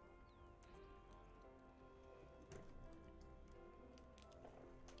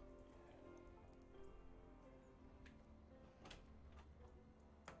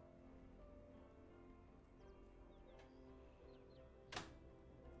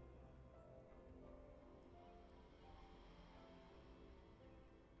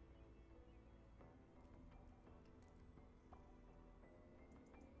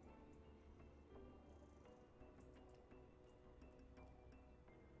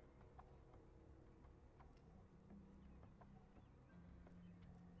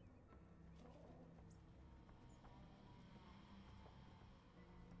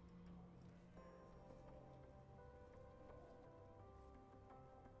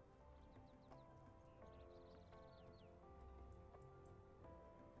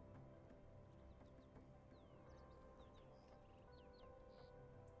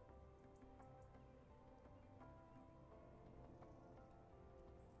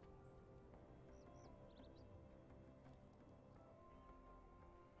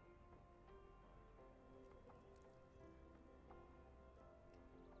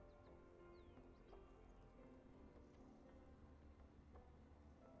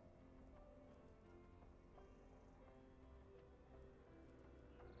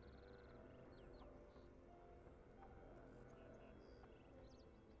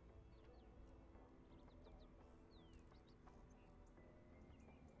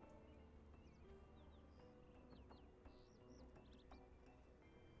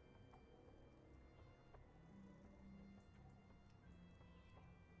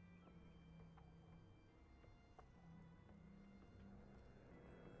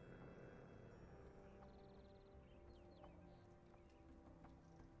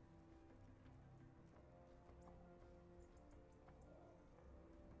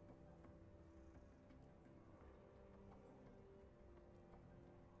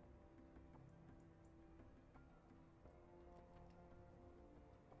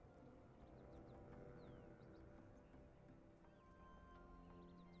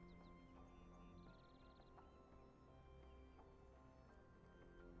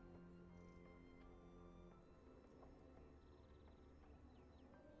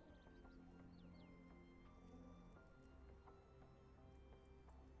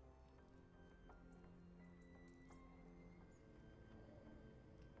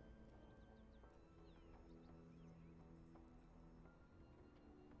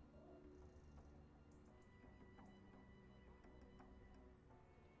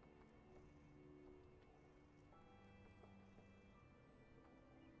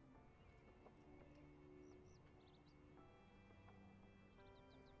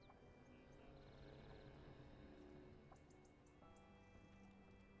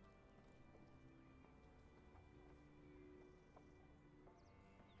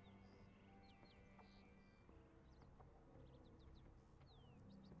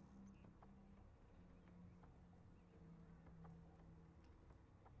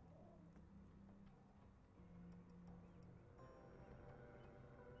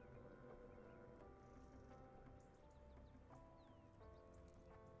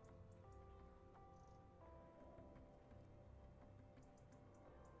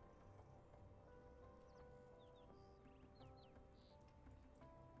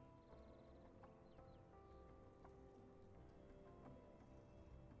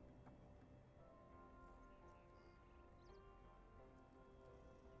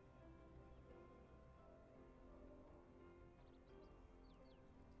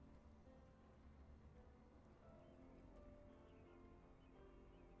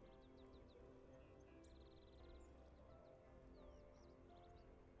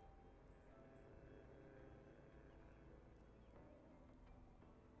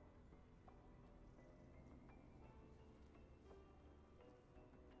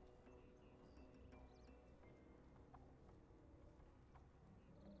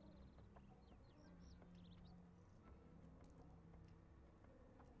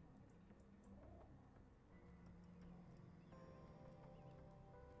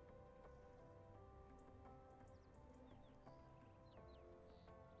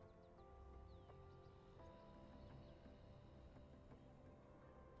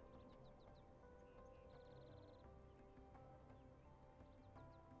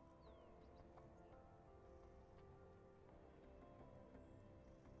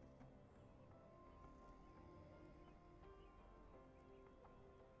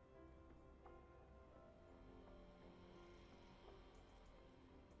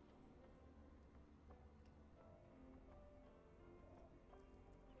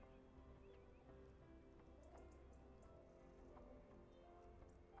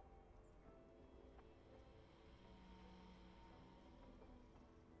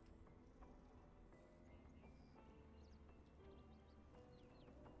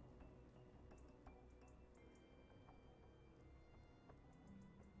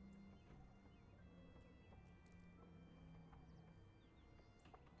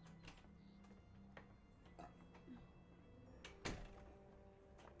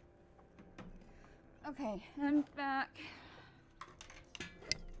 Okay, I'm back.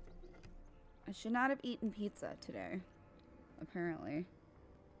 I should not have eaten pizza today, apparently.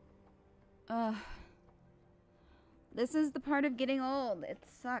 This is the part of getting old. It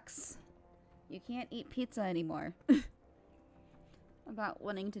sucks. You can't eat pizza anymore. About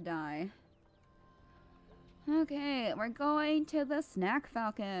wanting to die. Okay, we're going to the Snack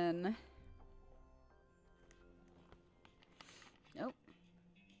Falcon. Nope.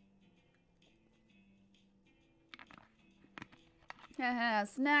 Haha,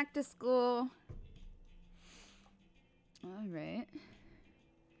 snack to school. Alright.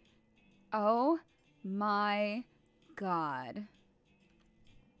 Oh my god.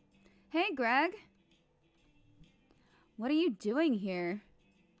 Hey, Greg. What are you doing here?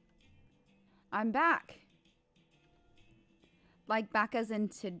 I'm back. Like back as in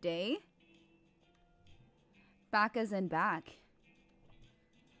today? Back as in back.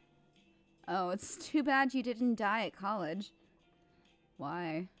 Oh, it's too bad you didn't die at college.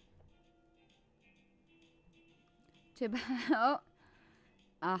 Why? Too bad. Oh.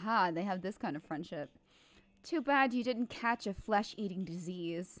 Aha, they have this kind of friendship. Too bad you didn't catch a flesh-eating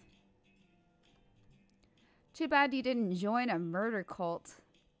disease. Too bad you didn't join a murder cult.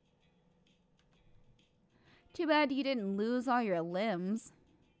 Too bad you didn't lose all your limbs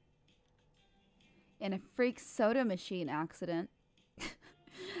in a freak soda machine accident.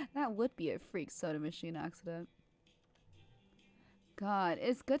 That would be a freak soda machine accident. God,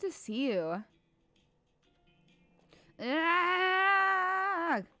 it's good to see you.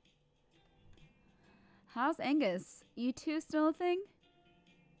 Ah! How's Angus? You two still a thing?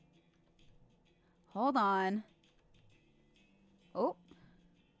 Hold on. Oh.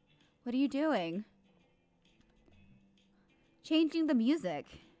 What are you doing? Changing the music.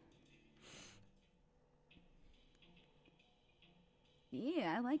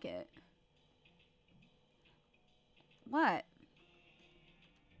 Yeah, I like it. What?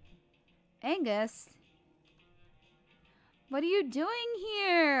 Angus? What are you doing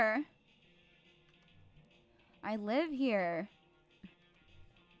here? I live here.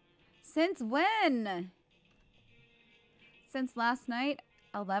 Since when? Since last night?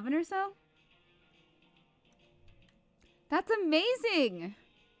 11 or so? That's amazing!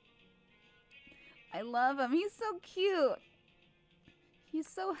 I love him. He's so cute. He's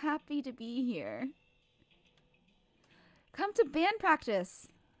so happy to be here. Come to band practice.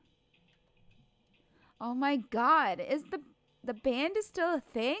 Oh my god. Is the band is still a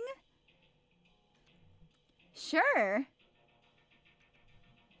thing? Sure.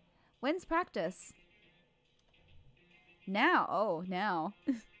 When's practice? Now. Oh, now.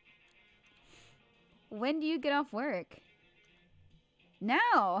 When do you get off work?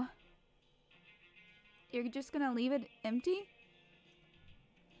 Now. You're just gonna leave it empty?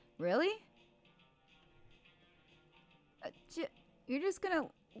 Really? You're just gonna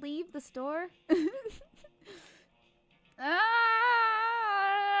leave the store? Ah!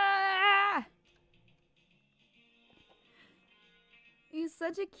 He's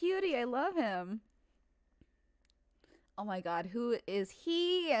such a cutie. I love him. Oh my god, who is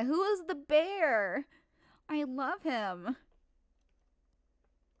he? Who is the bear? I love him.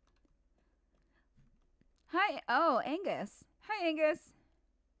 Hi. Oh, Angus. Hi, Angus.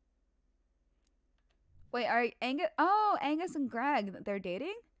 Wait, are Angus? Oh, Angus and Greg. They're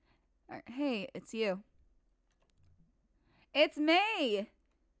dating? Hey, it's you. It's May.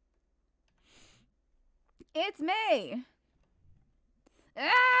 It's May.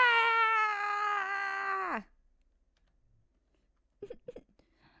 Ah!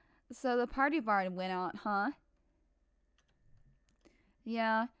 So the party barn went out, huh?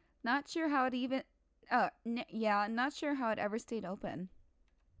 Yeah, not sure how it even... Oh, yeah, not sure how it ever stayed open.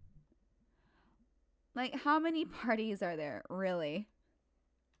 Like, how many parties are there, really?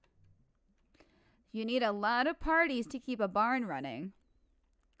 You need a lot of parties to keep a barn running.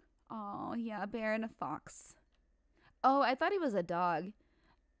 Oh, yeah, a bear and a fox. Oh, I thought he was a dog.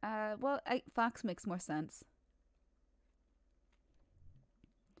 Well, fox makes more sense.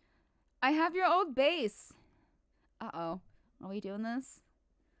 I have your old bass. Uh-oh. Are we doing this?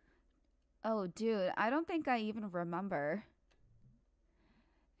 Oh, dude, I don't think I even remember.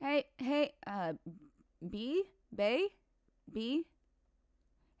 Hey, B? Bay? B?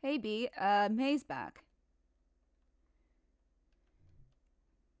 Hey, B, May's back.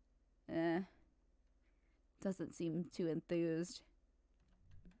 Doesn't seem too enthused.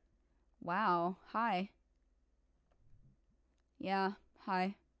 Wow, hi. Yeah,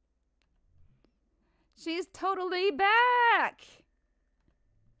 hi. She's totally back!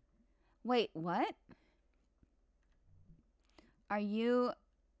 Wait, what? Are you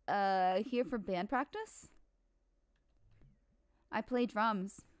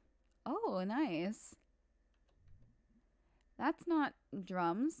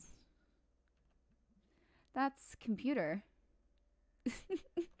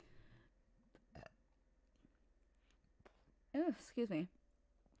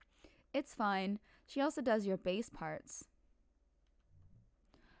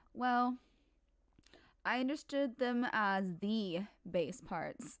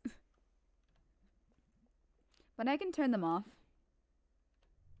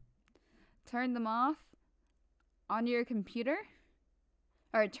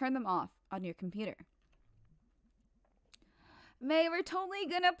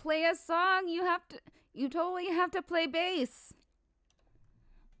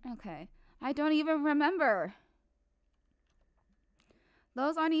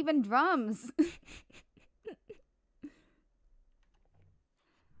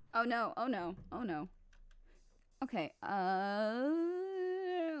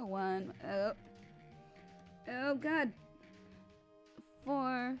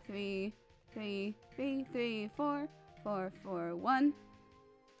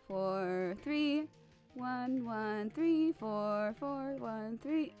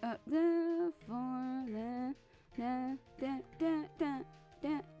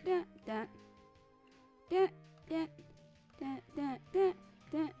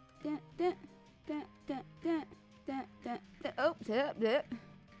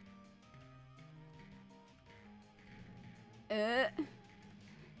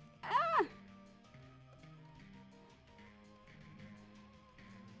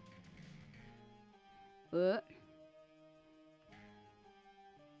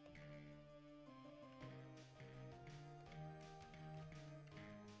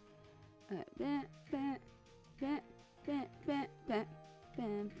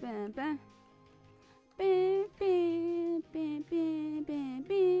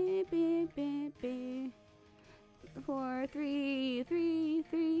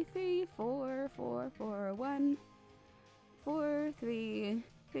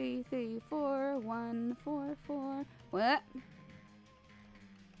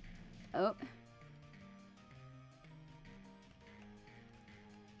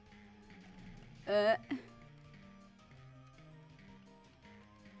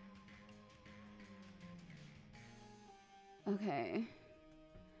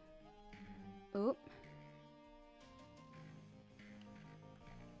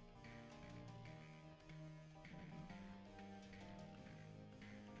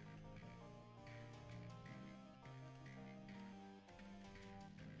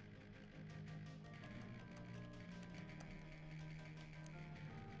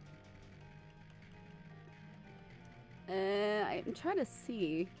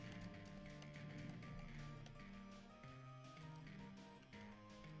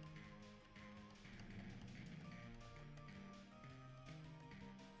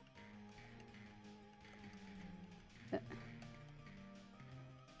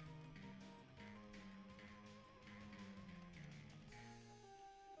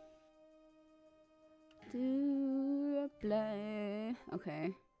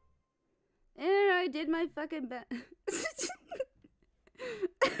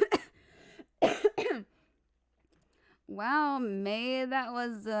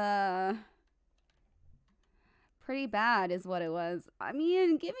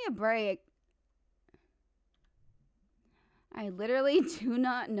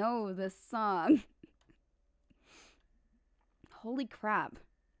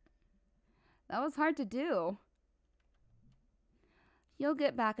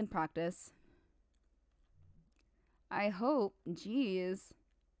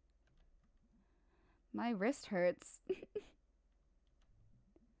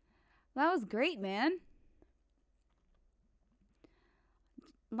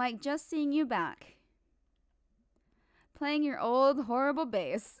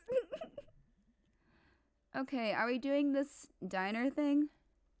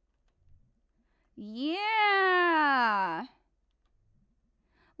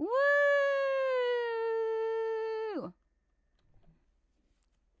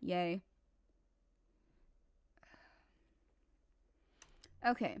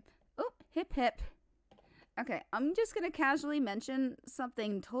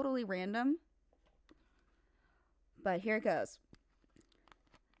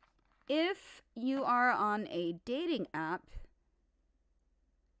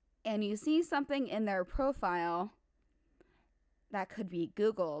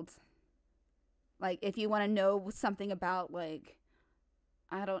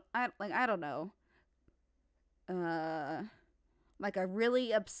I don't know. Uh, like a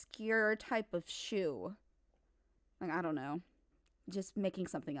really obscure type of shoe. Like, I don't know. Just making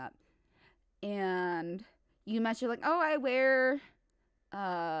something up. And you mentioned like, oh, I wear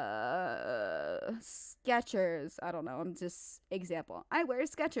Skechers. I don't know. I'm just example. I wear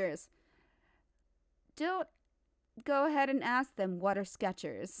Skechers. Don't go ahead and ask them what are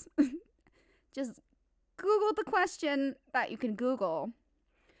Skechers. Just Google the question that you can Google.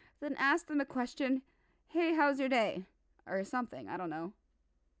 Then ask them a question. Hey, how's your day? Or something. I don't know.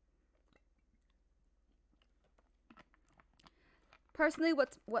 Personally,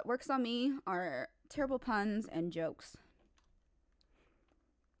 what works on me are terrible puns and jokes.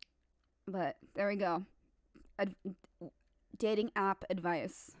 But there we go. Ad- Dating app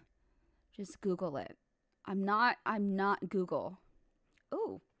advice. Just Google it. I'm not Google.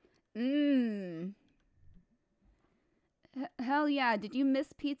 Ooh. Mmm. Hell yeah. Did you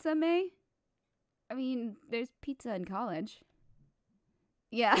miss pizza, May? I mean, there's pizza in college.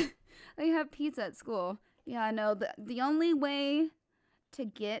 Yeah. They have pizza at school. Yeah, no, the only way to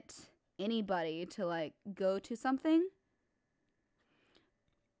get anybody to like go to something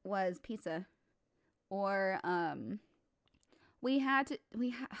was pizza. Or we had to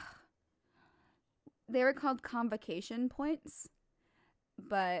we ha- they were called convocation points,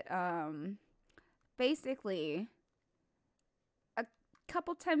 but basically a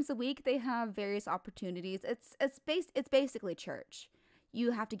couple times a week they have various opportunities. It's basically church.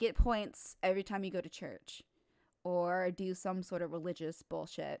 You have to get points every time you go to church or do some sort of religious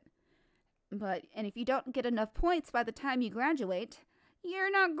bullshit. But and if you don't get enough points by the time you graduate, you're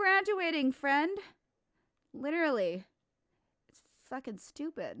not graduating, friend. Literally. It's fucking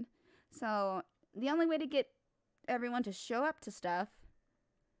stupid. So, the only way to get everyone to show up to stuff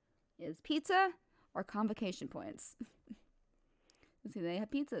is pizza or convocation points. Let's see, they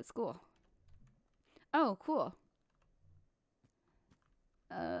have pizza at school. Oh, cool.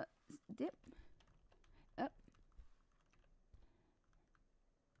 Dip. Oh,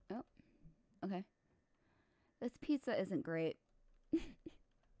 oh, okay. This pizza isn't great.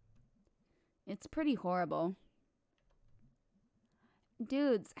 It's pretty horrible.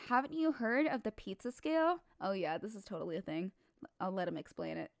 Dudes, haven't you heard of the pizza scale? Oh, yeah, this is totally a thing. I'll let him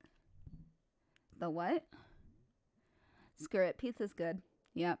explain it. The what? Screw it. Pizza's good.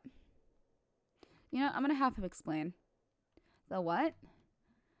 Yep. You know, I'm gonna have him explain. The what?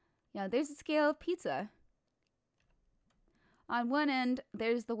 Yeah, there's a scale of pizza. On one end,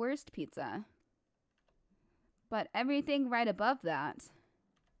 there's the worst pizza. But everything right above that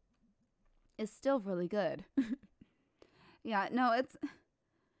is still really good. Yeah, no, it's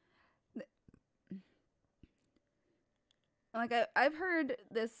like I've heard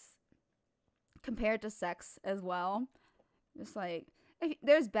this compared to sex as well. Just like if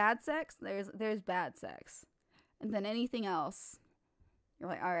there's bad sex, there's bad sex, and then anything else, you're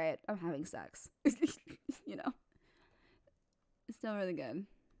like, all right, I'm having sex. You know, it's still really good.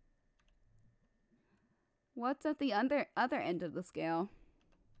 What's at the other end of the scale?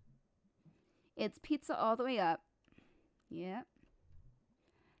 It's pizza all the way up. Yep.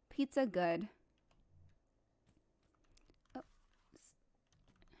 Pizza good. Oh.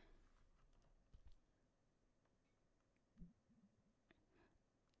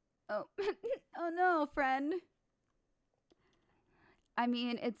 Oh. Oh no, friend. I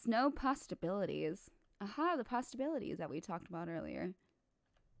mean, it's no possibilities. Aha, the possibilities that we talked about earlier.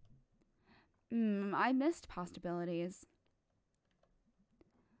 I missed possibilities.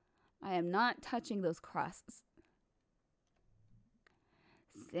 I am not touching those crusts.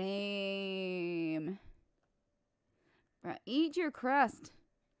 Same. Right, eat your crust.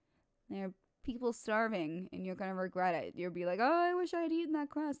 There are people starving, and you're gonna regret it. You'll be like, "Oh, I wish I had eaten that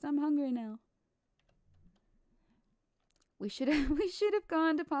crust. I'm hungry now." We should we should have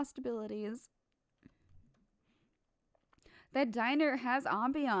gone to possibilities. That diner has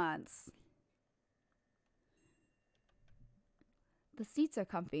ambiance. The seats are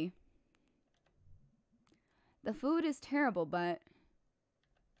comfy. The food is terrible, but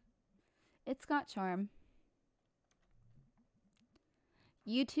it's got charm.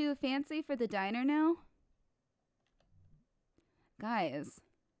 You too fancy for the diner now? Guys,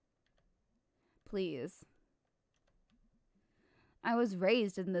 please. I was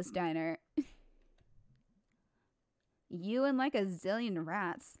raised in this diner. You and like a zillion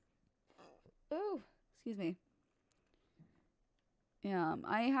rats. Oh, excuse me. Yeah,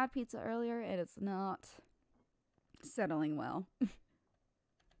 I had pizza earlier and it's not settling well.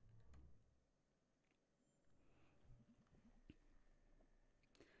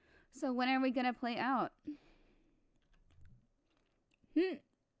 So when are we gonna play out? Hmm.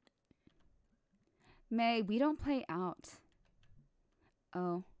 May, we don't play out.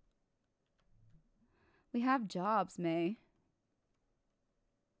 Oh. We have jobs, May.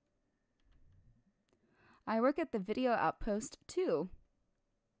 I work at the video outpost, too.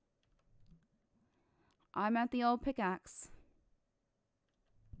 I'm at the old pickaxe.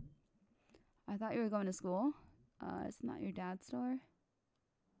 I thought you were going to school. It's not your dad's store.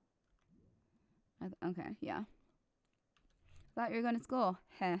 Okay, yeah. Thought you were going to school.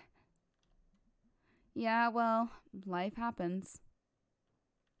 Heh. Yeah, well, life happens.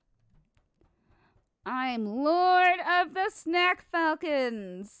 I'm Lord of the Snack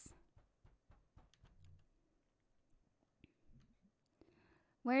Falcons.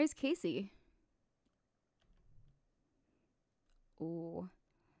 Where's Casey? Ooh.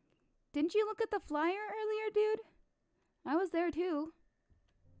 Didn't you look at the flyer earlier, dude? I was there too.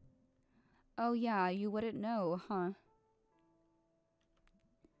 Oh yeah, you wouldn't know, huh?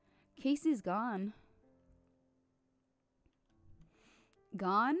 Casey's gone.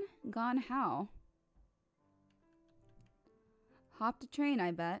 Gone? Gone how? Hopped a train,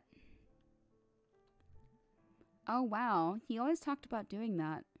 I bet. Oh wow, he always talked about doing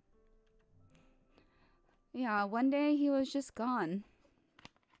that. Yeah, one day he was just gone.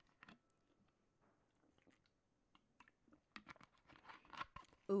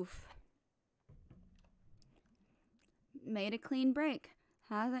 Oof. Made a clean break.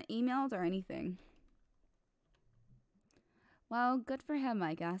 Hasn't emailed or anything. Well, good for him,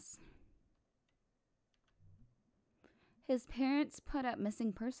 I guess. His parents put up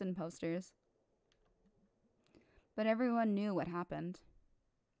missing person posters. But everyone knew what happened.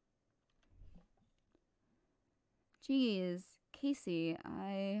 Geez, Casey,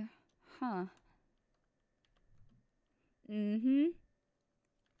 Huh. Mm-hmm.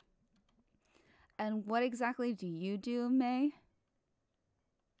 And what exactly do you do, May?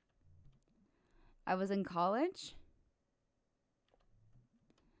 I was in college?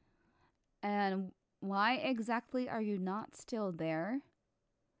 And why exactly are you not still there?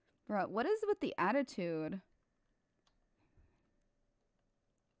 Bro, what is with the attitude?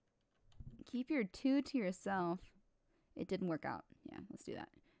 Keep your two to yourself. It didn't work out. Yeah, let's do that.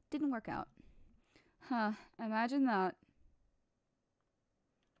 Didn't work out. Huh, imagine that.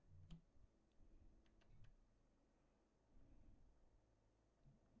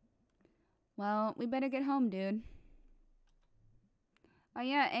 Well, we better get home, dude. Oh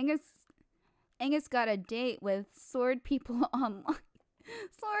yeah, Angus got a date with Sword People Online.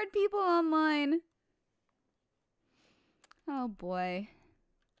 Sword People Online. Oh boy.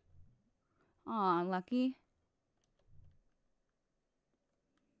 Aw, Lucky.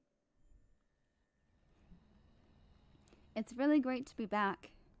 It's really great to be back.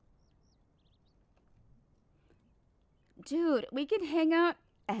 Dude, we can hang out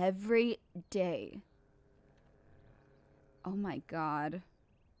every day. Oh my god.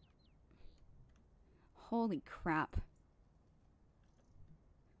 Holy crap.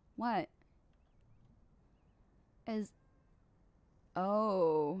 What?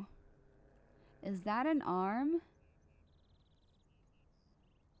 Oh. Is that an arm?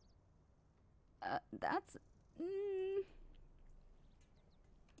 That's...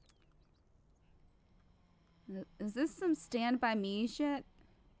 Is this some Stand By Me shit?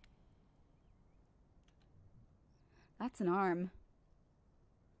 That's an arm.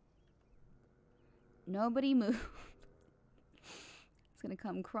 Nobody move. It's gonna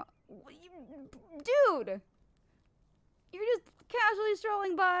come Dude! You're just casually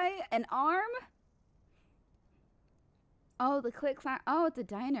strolling by. An arm? Oh, the click clack. Oh, it's a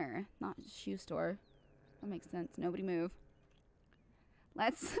diner, not a shoe store. That makes sense. Nobody move.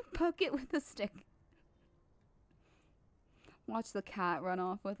 Let's poke it with a stick. Watch the cat run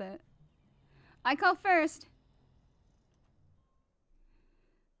off with it. I call first.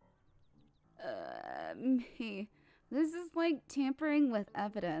 Me. This is like tampering with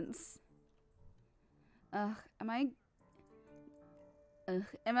evidence. Am I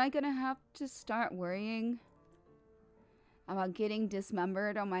gonna have to start worrying about getting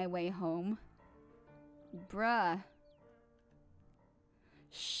dismembered on my way home? Bruh.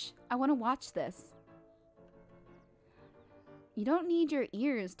 Shh, I want to watch this. You don't need your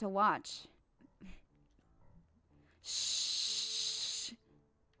ears to watch. Shh.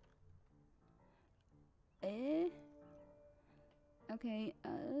 Okay,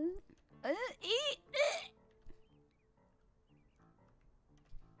 eat.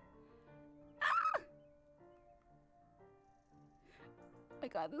 Oh my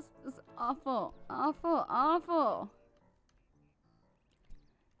god, this is awful. Awful, awful.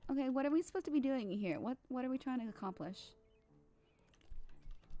 Okay, what are we supposed to be doing here? What are we trying to accomplish?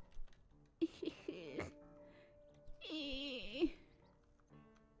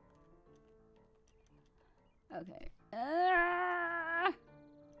 Okay.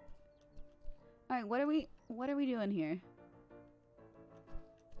 Alright, what are we doing here?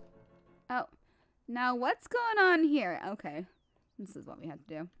 Oh. Now what's going on here? Okay. This is what we have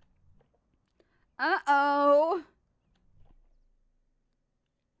to do. Uh-oh.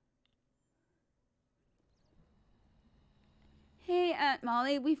 Hey, Aunt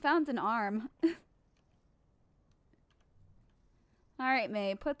Molly, we found an arm. Alright,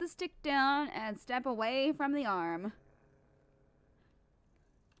 May, put the stick down and step away from the arm.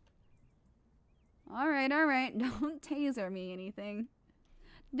 Alright, alright. Don't taser me anything.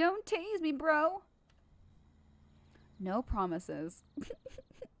 Don't tase me, bro. No promises.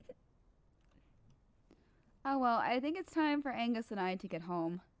 Oh well, I think it's time for Angus and I to get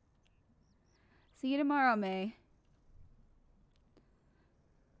home. See you tomorrow, May.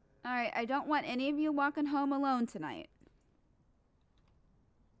 Alright, I don't want any of you walking home alone tonight.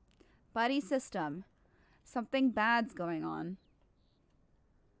 Buddy system. Something bad's going on.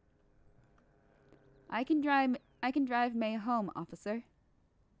 I can drive May home, officer.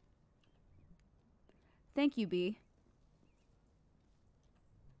 Thank you, B.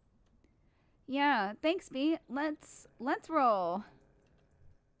 Yeah, thanks, B. Let's roll.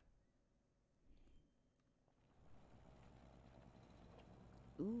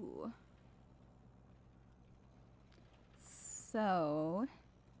 Ooh. So,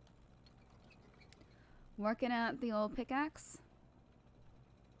 working at the old pickaxe?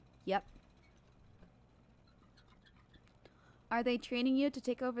 Yep. Are they training you to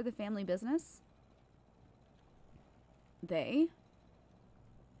take over the family business? They?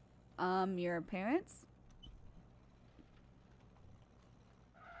 Your parents?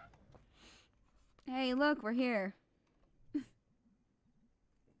 Hey, look, we're here.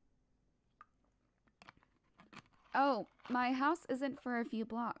 Oh, my house isn't for a few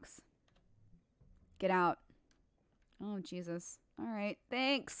blocks. Get out. Oh, Jesus. Alright,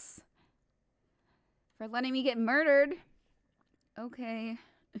 thanks for letting me get murdered. Okay.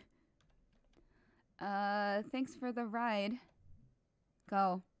 Thanks for the ride.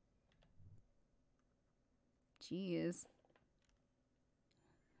 Go. Jeez.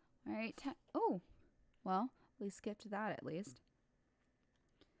 Alright, oh. Well, we skipped that at least.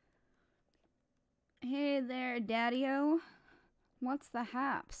 Hey there, Daddy-o. What's the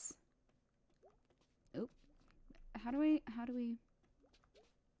haps? Oop. How do we...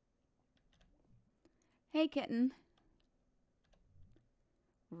 Hey, kitten.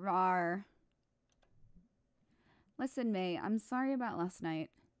 Rawr. Listen, May, I'm sorry about last night.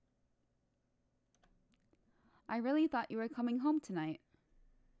 I really thought you were coming home tonight.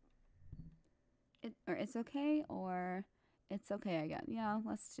 It's okay, or it's okay again. Yeah,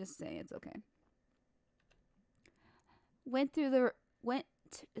 let's just say it's okay. Went through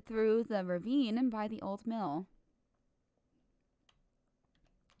the ravine and by the old mill.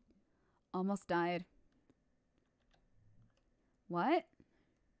 Almost died. What?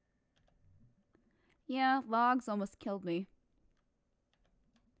 Yeah, logs almost killed me.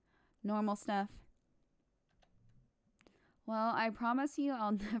 Normal stuff. Well, I promise you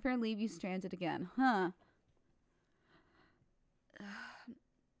I'll never leave you stranded again, huh?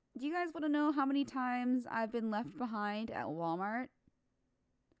 Do you guys want to know how many times I've been left behind at Walmart?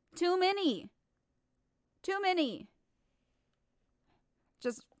 Too many! Too many!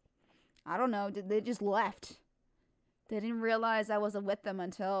 Just, I don't know, they just left. They didn't realize I wasn't with them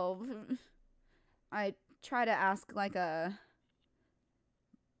until I try to ask like a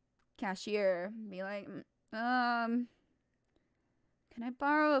cashier, be like, can I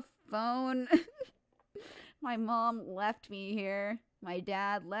borrow a phone? My mom left me here. My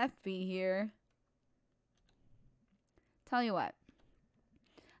dad left me here. Tell you what.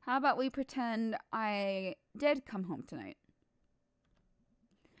 How about we pretend I did come home tonight?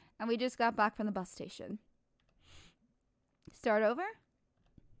 And we just got back from the bus station. Start over?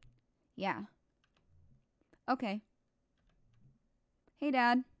 Yeah. Okay. Hey,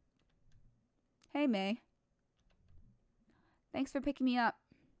 Dad. Hey, May. Thanks for picking me up.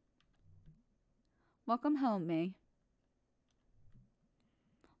 Welcome home, May.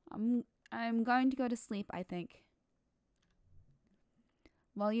 I'm going to go to sleep, I think.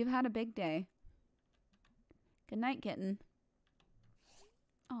 Well, you've had a big day. Good night, kitten.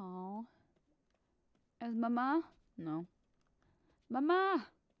 Aww. Is Mama? No. Mama!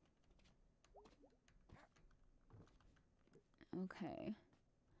 Okay.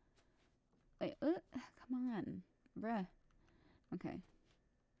 Wait, come on. Bruh. Okay.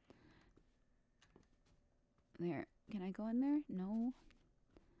 There. Can I go in there? No.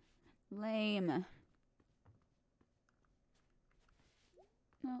 Lame.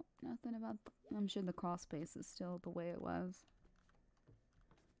 No, Nothing about... I'm sure the crawl space is still the way it was.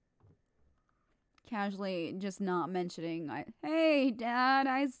 Casually just not mentioning, hey, Dad,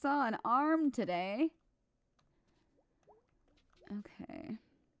 I saw an arm today. Okay.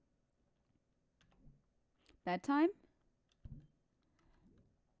 Bedtime?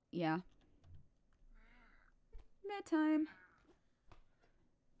 Yeah. Bedtime.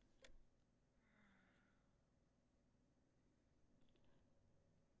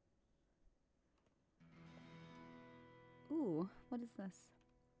 Ooh, what is this?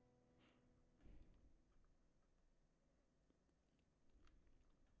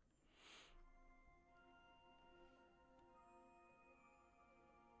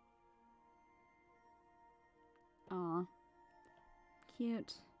 Aw.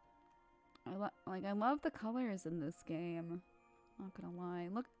 Cute. I love the colors in this game. Not gonna lie.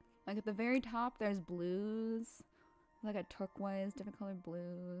 Look, like at the very top there's blues. Like a turquoise, different colored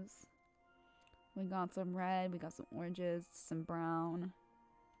blues. We got some red, we got some oranges, some brown.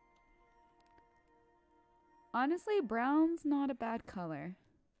 Honestly, brown's not a bad color.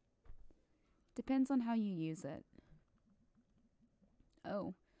 Depends on how you use it.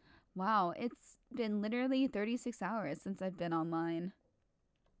 Oh. Wow, it's been literally 36 hours since I've been online.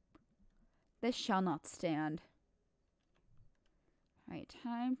 This shall not stand. Alright,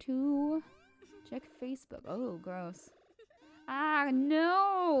 time to check Facebook. Oh, gross. Ah,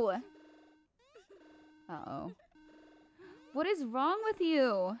 no! Uh-oh. What is wrong with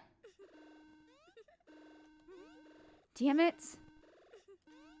you? Damn it!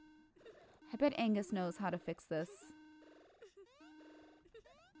 I bet Angus knows how to fix this.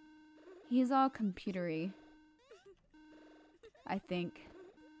 He's all computery. I think.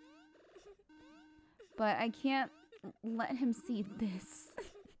 But I can't let him see this.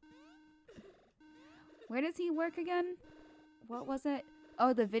 Where does he work again? What was it?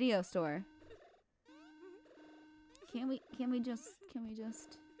 Oh, the video store. Can we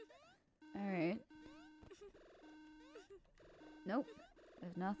just Alright. Nope.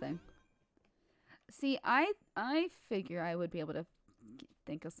 There's nothing. See, I figure I would be able to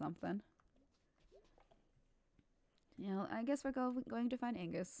think of something. You know, I guess we're going to find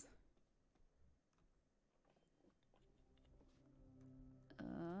Angus.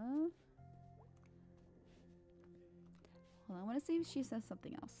 Hold on, I want to see if she says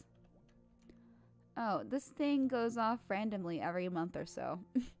something else. Oh, this thing goes off randomly every month or so.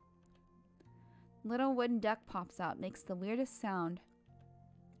 Little wooden duck pops out, makes the weirdest sound.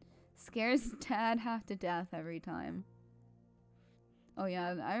 Scares Dad half to death every time. Oh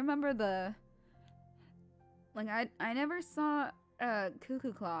yeah, I remember the... Like, I never saw a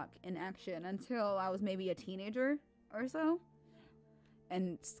cuckoo clock in action until I was maybe a teenager or so.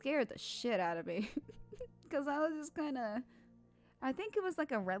 And scared the shit out of me. Because I was just kind of... I think it was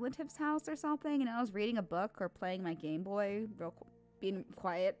like a relative's house or something, and I was reading a book or playing my Game Boy, being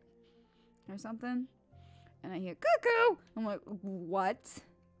quiet or something. And I hear, cuckoo! I'm like, what?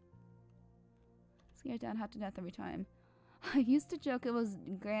 Scared Dad half to death every time. I used to joke it was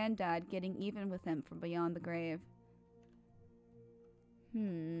Granddad getting even with him from beyond the grave.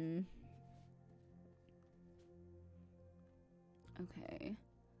 Okay.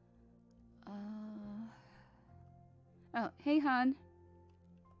 Oh, hey, hon.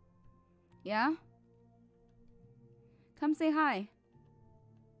 Yeah? Come say hi.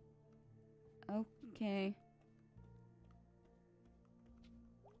 Okay.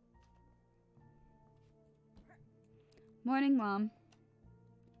 Morning, Mom.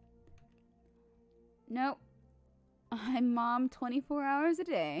 Nope. I'm Mom 24 hours a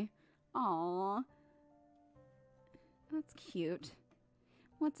day. Aww. That's cute.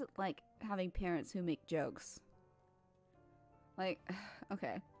 What's it like having parents who make jokes? Like,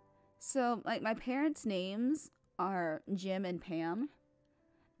 okay. So, like, my parents' names are Jim and Pam,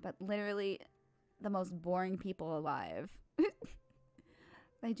 but literally the most boring people alive.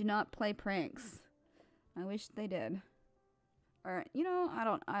 They do not play pranks. I wish they did. Or, you know, I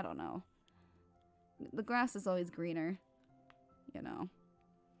don't know. The grass is always greener, you know.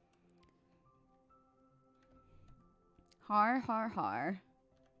 Har, har, har.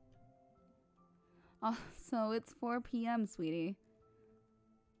 Oh, so it's 4 p.m., sweetie.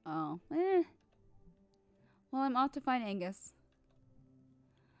 Oh, eh. Well, I'm off to find Angus.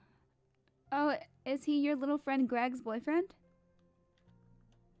 Oh, is he your little friend Greg's boyfriend?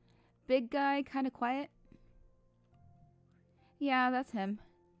 Big guy, kind of quiet? Yeah, that's him.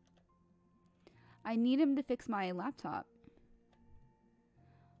 I need him to fix my laptop.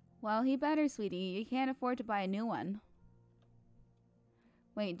 Well, he better, sweetie. You can't afford to buy a new one.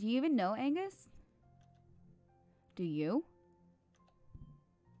 Wait, do you even know Angus? Do you?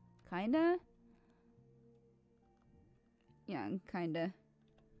 Kinda? Yeah, kinda.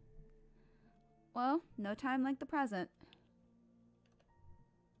 Well, no time like the present.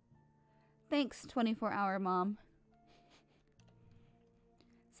 Thanks, 24-hour mom.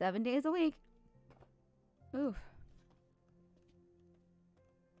 7 days a week. Oof.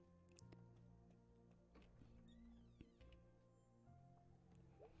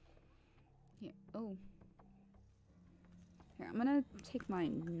 Yeah. Oh. Here, I'm gonna take my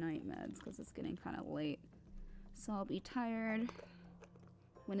night meds because it's getting kind of late. So I'll be tired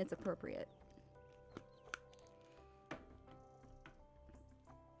when it's appropriate.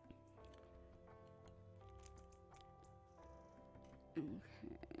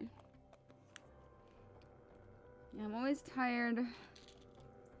 Okay. Yeah, I'm always tired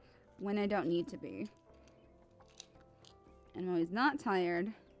when I don't need to be. And I'm always not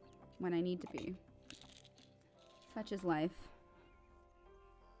tired when I need to be. Such is life.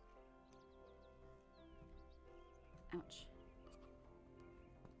 Ouch.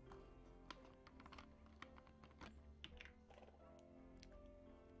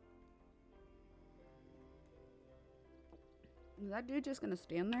 Is that dude just gonna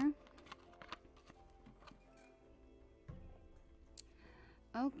stand there?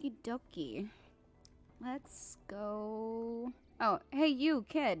 Okie dokie. Let's go. Oh, hey you,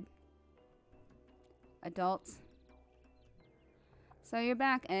 kid. Adult. So you're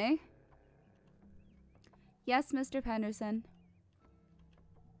back, eh? Yes, Mr. Penderson.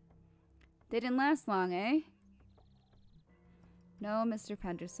 Didn't last long, eh? No, Mr.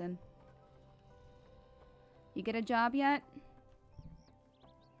 Penderson. You get a job yet?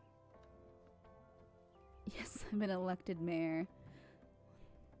 Yes, I've been elected mayor.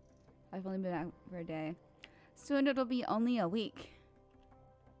 I've only been back for a day. Soon it'll be only a week.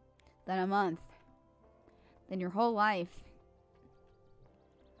 Then a month. Then your whole life.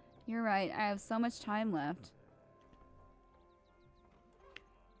 You're right, I have so much time left.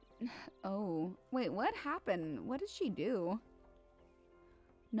 Oh, wait, what happened? What did she do?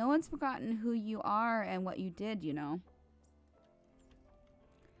 No one's forgotten who you are and what you did, you know.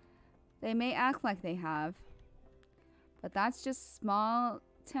 They may act like they have, but that's just small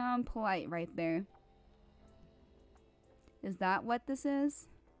town polite right there. Is that what this is?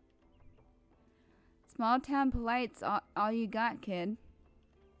 Small town polite's all you got, kid.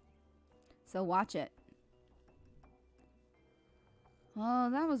 So watch it. Oh,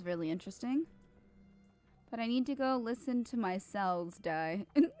 that was really interesting. But I need to go listen to my cells die.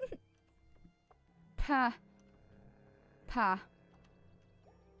 Pa. Pa.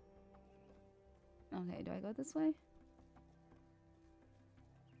 Okay, do I go this way?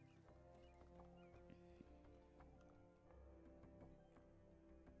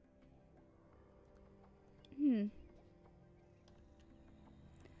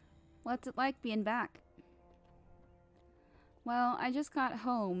 What's it like being back? Well, I just got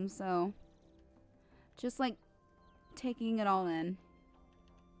home, so just like taking it all in.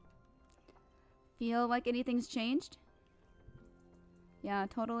 Feel like anything's changed? Yeah,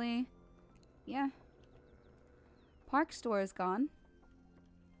 totally. Yeah. Park store is gone.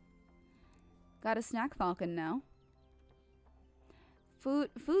 Got a snack falcon now. Food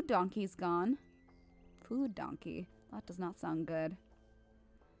donkey's gone. Food donkey. That does not sound good.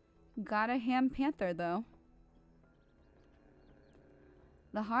 Got a ham panther though.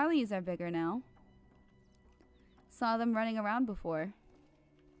 The Harleys are bigger now. Saw them running around before.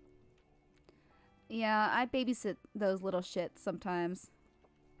 Yeah, I babysit those little shits sometimes.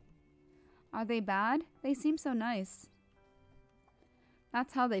 Are they bad? They seem so nice.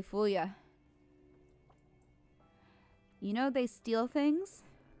 That's how they fool ya. You know they steal things?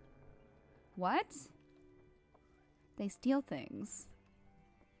 What? They steal things.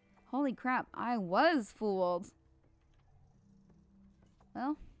 Holy crap, I was fooled.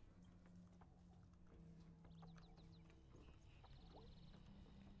 Well.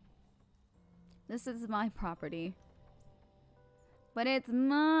 This is my property. But it's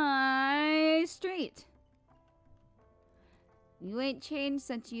my street. You ain't changed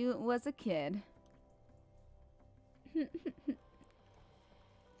since you was a kid. I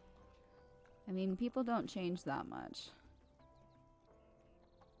mean, people don't change that much.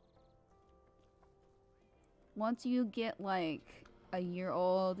 Once you get like a year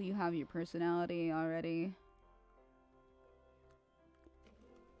old, you have your personality already.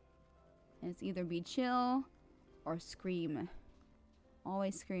 And it's either be chill or scream.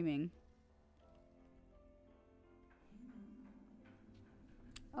 Always screaming.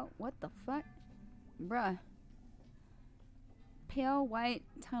 Oh, what the fuck? Bruh. Pale white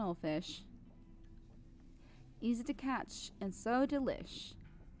tunnelfish. Easy to catch and so delish.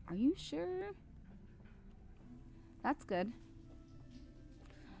 Are you sure? That's good.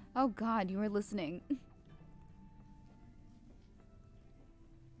 Oh God, you were listening.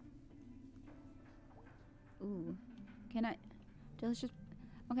 Ooh. Can I... Delicious...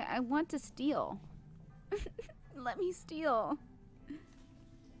 Okay, I want to steal. Let me steal.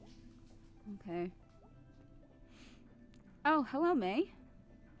 Okay. Oh, hello, May.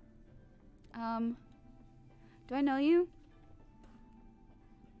 Do I know you?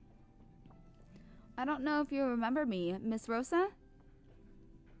 I don't know if you remember me, Miss Rosa?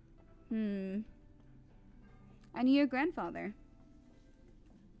 I knew your grandfather.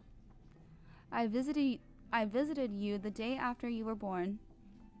 I visited you the day after you were born.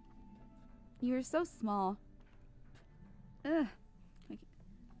 You were so small. Ugh.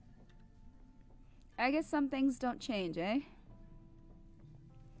 I guess some things don't change, eh?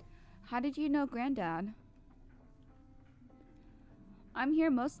 How did you know Granddad? I'm here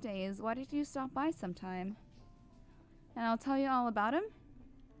most days. Why did you stop by sometime? And I'll tell you all about him.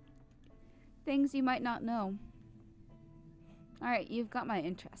 Things you might not know. Alright, you've got my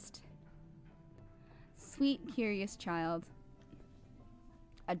interest. Sweet, curious child.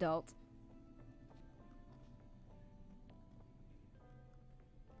 Adult.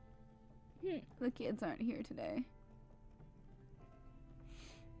 The kids aren't here today.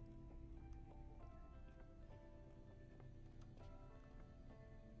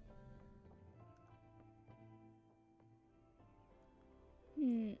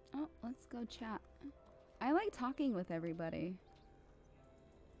 Oh, let's go chat. I like talking with everybody.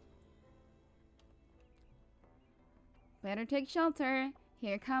 Better take shelter.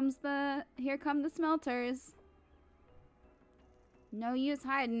 Here come the smelters. No use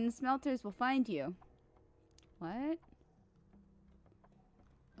hiding. Smelters will find you. What?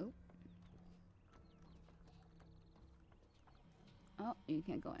 Oh. Oh, you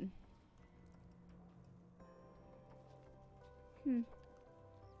can't go in.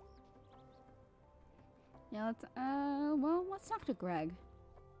 Yeah, let's talk to Greg.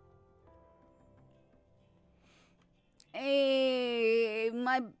 Hey,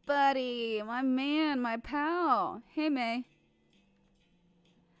 my buddy, my man, my pal. Hey, May.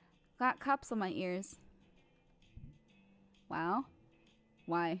 Got cups on my ears. Wow.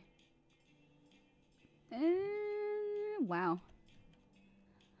 Why? Wow.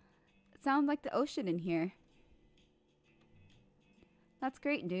 It sounds like the ocean in here. That's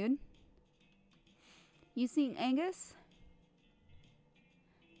great, dude. You seen Angus?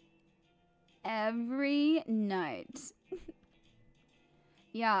 Every night.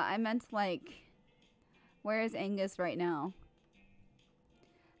 Yeah, I meant like, where is Angus right now?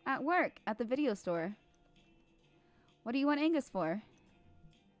 At work, at the video store. What do you want Angus for?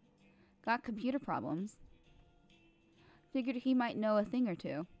 Got computer problems. Figured he might know a thing or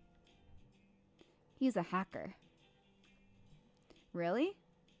two. He's a hacker. Really?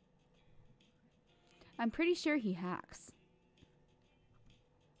 I'm pretty sure he hacks.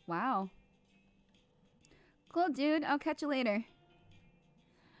 Wow. Cool, dude. I'll catch you later.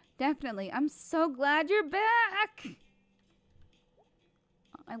 Definitely. I'm so glad you're back!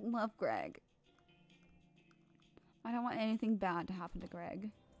 I love Greg. I don't want anything bad to happen to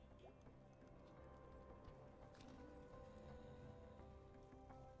Greg.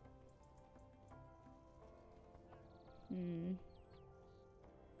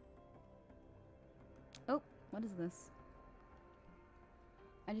 Oh, what is this?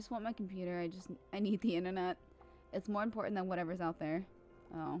 I just want my computer. I need the internet. It's more important than whatever's out there.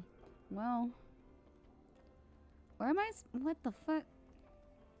 Oh. Well. Where am I? What the fuck?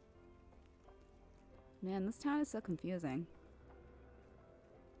 Man, this town is so confusing.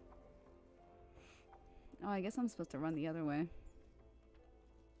 Oh, I guess I'm supposed to run the other way.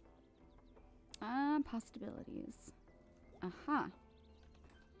 Possibilities. Aha.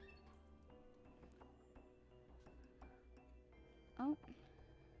 Oh.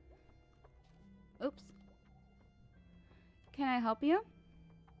 Oops. Can I help you?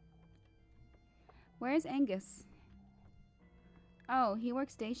 Where's Angus? Oh, he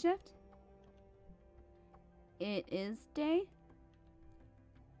works day shift? It is day?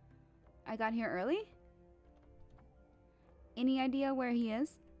 I got here early? Any idea where he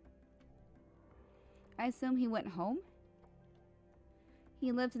is? I assume he went home?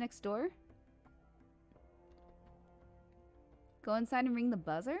 He lives next door? Go inside and ring the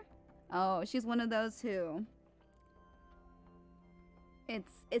buzzer? Oh, she's one of those who...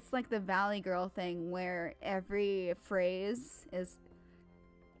 It's like the Valley Girl thing where every phrase is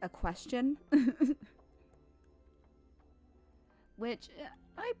a question. Which,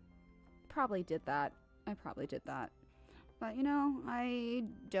 I probably did that. But you know, I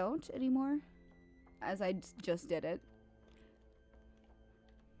don't anymore, as I just did it.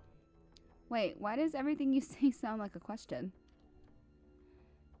 Wait, why does everything you say sound like a question?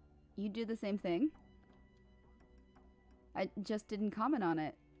 You do the same thing? I just didn't comment on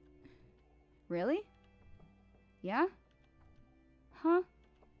it. Really? Yeah? Huh?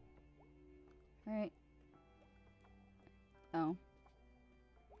 Alright. Oh.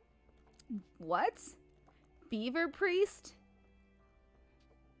 What? Beaver priest?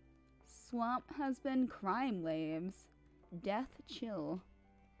 Swamp husband crime waves. Death chill.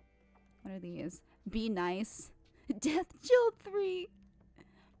 What are these? Be nice. Death chill 3.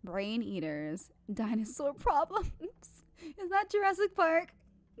 Brain eaters. Dinosaur problems. Is that Jurassic Park?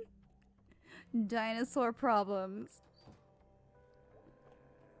 Dinosaur problems.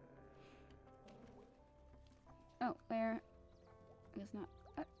 Oh, where? I guess not.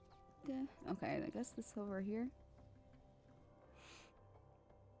 Okay, I guess this over here.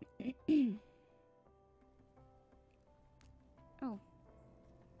 Oh.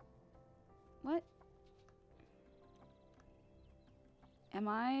 What? Am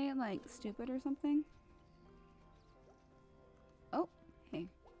I, like, stupid or something? Oh, hey.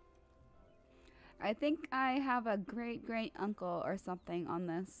 I think I have a great uncle or something on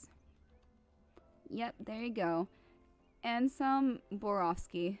this. Yep, there you go. Anselm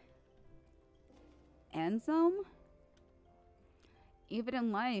Borowski. Anselm? Even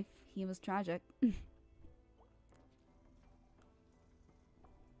in life, he was tragic.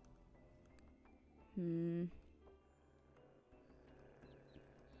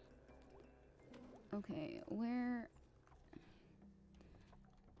 Okay, where...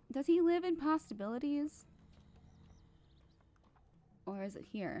 Does he live in Possibilities? Or is it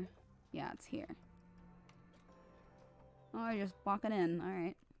here? Yeah, it's here. Oh, you're just walking in.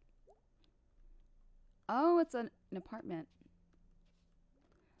 Alright. Oh, it's an apartment.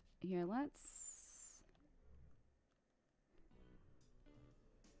 Here, let's...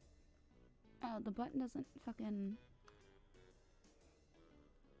 Oh, the button doesn't fucking...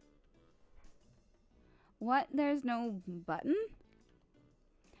 What? There's no button?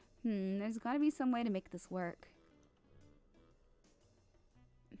 There's gotta be some way to make this work.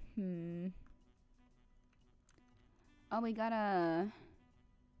 Oh, we gotta...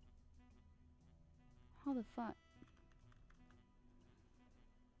 How the fuck?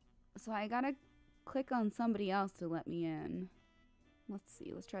 So I gotta click on somebody else to let me in. Let's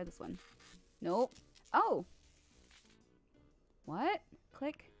see. Let's try this one. Nope. Oh! What?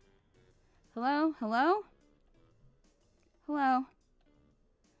 Click. Hello? Hello? Hello?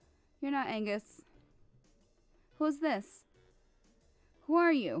 You're not Angus. Who's this? Who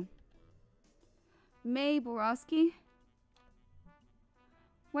are you? May Borowski?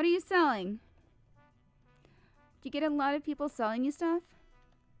 What are you selling? Do you get a lot of people selling you stuff?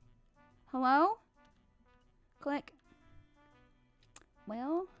 Hello? Click.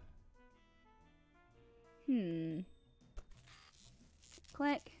 Well?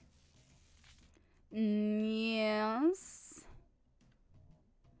 Click. Yes.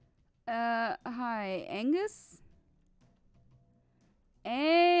 Hi, Angus?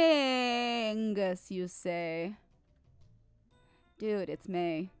 Angus, you say? Dude, it's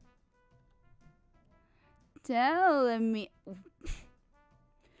May. Tell me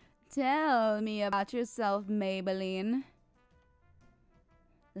about yourself, Maybelline.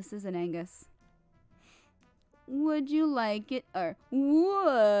 This isn't Angus. Would you like it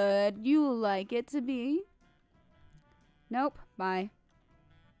to be? Nope. Bye.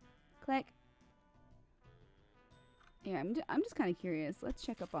 Click. Here, I'm just kind of curious. Let's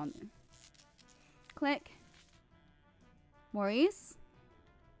check up on it. Click. Maurice?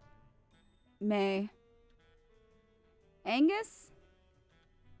 May. Angus?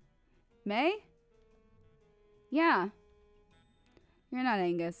 May? Yeah. You're not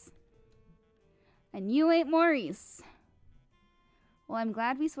Angus. And you ain't Maurice. Well, I'm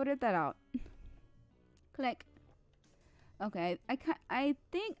glad we sorted that out. Click. Okay, I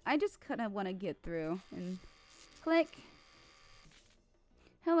think I just kind of want to get through and click.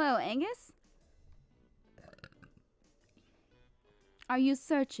 Hello, Angus? Are you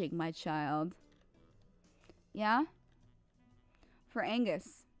searching, my child? Yeah? For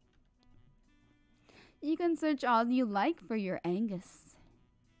Angus. You can search all you like for your Angus.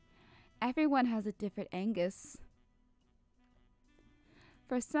 Everyone has a different Angus.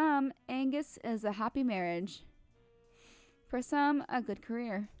 For some, Angus is a happy marriage. For some, a good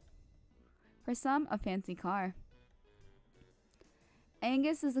career. For some, a fancy car.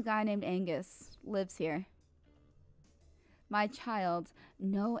 Angus is a guy named Angus. Lives here. My child,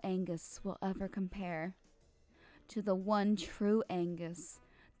 no Angus will ever compare to the one true Angus,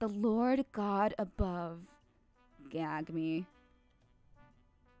 the Lord God above. Gag me.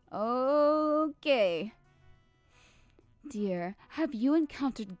 Okay. Dear, have you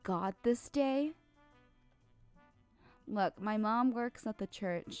encountered God this day? Look, my mom works at the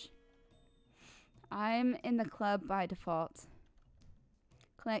church. I'm in the club by default.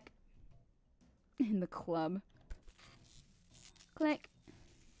 Click. In the club. Click.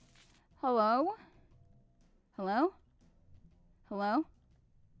 Hello? Hello? Hello?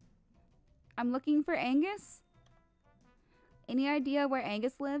 I'm looking for Angus? Any idea where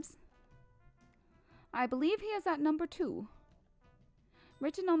Angus lives? I believe he is at number 2.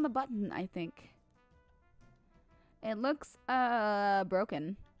 Written on the button, I think. It looks,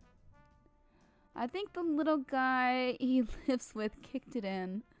 broken. I think the little guy he lives with kicked it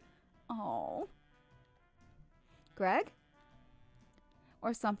in. Oh. Greg?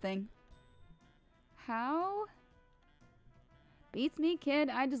 Or something. How? Beats me, kid.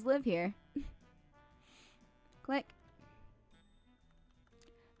 I just live here. Click.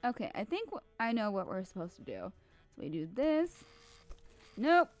 Okay, I think I know what we're supposed to do. So we do this.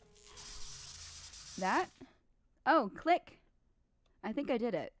 Nope. That. Oh, click. I think I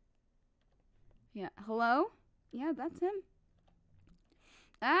did it. Yeah. Hello? Yeah, that's him.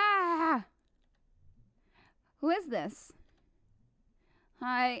 Ah! Who is this?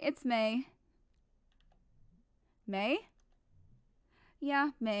 Hi, it's May. May? Yeah,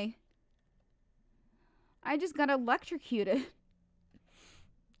 May. I just got electrocuted.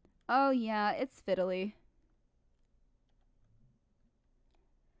 Oh, yeah, it's fiddly.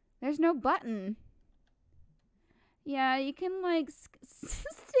 There's no button. Yeah, you can, like,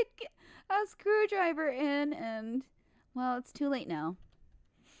 stick a screwdriver in and... Well, it's too late now.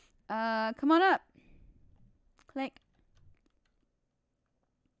 Come on up. Click.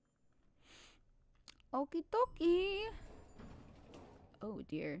 Okie dokie. Oh,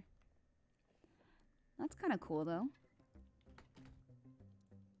 dear. That's kind of cool, though.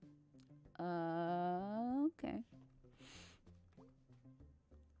 Okay.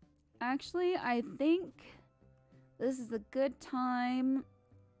 Actually, I think this is a good time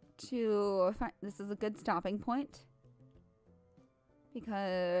to find... This is a good stopping point.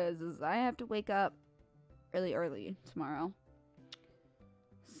 Because I have to wake up really early tomorrow.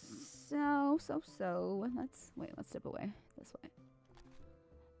 So. Let's step away. This way.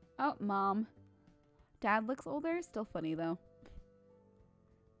 Oh, Mom. Dad looks older. Still funny, though.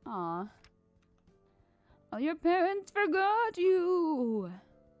 Aw. Oh, your parents forgot you.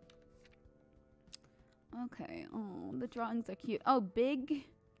 Okay. Oh, the drawings are cute. Oh, big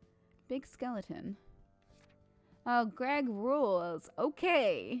skeleton. Oh, Greg rules.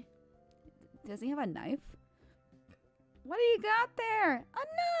 Okay. Does he have a knife? What do you got there?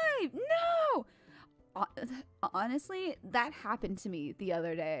 A knife! No! Honestly, that happened to me the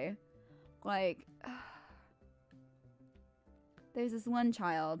other day. Like, there's this one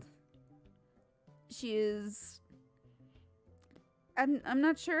child. She is... I'm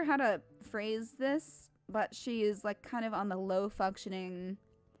not sure how to phrase this, but she is like kind of on the low functioning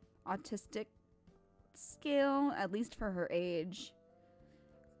autistic scale, at least for her age.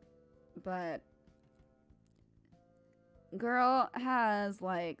 But girl has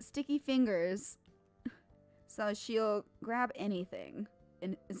like sticky fingers, so she'll grab anything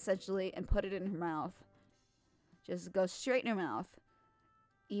and essentially and put it in her mouth. Just go straight in her mouth,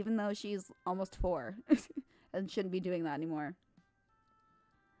 even though she's almost 4 and shouldn't be doing that anymore.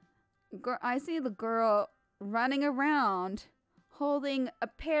 I see the girl running around holding a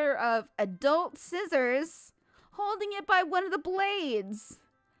pair of adult scissors, holding it by one of the blades.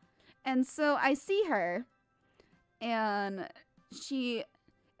 And so I see her, and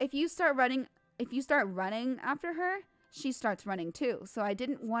if you start running after her, she starts running too. So I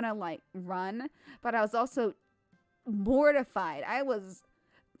didn't want to like run, but I was also mortified.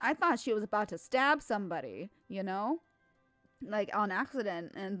 I thought she was about to stab somebody, you know? Like on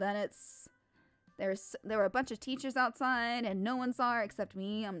accident. And then there were a bunch of teachers outside and no one saw her except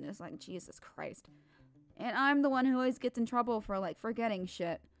me. I'm just like, Jesus Christ. And I'm the one who always gets in trouble for like forgetting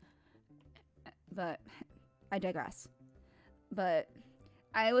shit. But I digress. But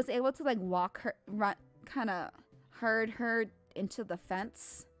I was able to like kind of herd her into the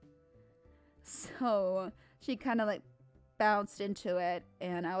fence. So she kind of like bounced into it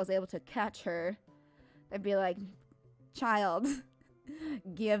and I was able to catch her and be like, child,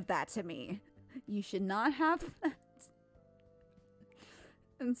 give that to me. You should not have that.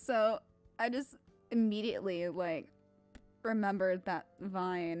 And so I just immediately like remembered that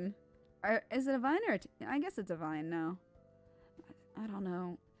vine. Or is it a vine or I guess it's a vine now. I don't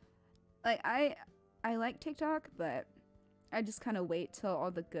know. Like I like TikTok, but I just kind of wait till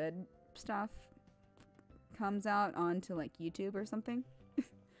all the good stuff comes out onto like YouTube or something.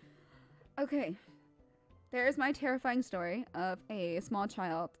 Okay, there's my terrifying story of a small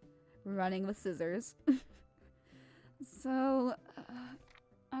child running with scissors. So,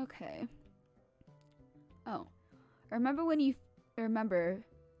 okay. Oh, remember when you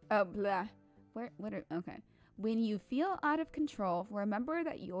oh blah. Okay. When you feel out of control, remember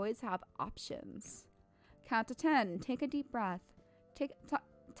that you always have options. Count to 10. Take a deep breath.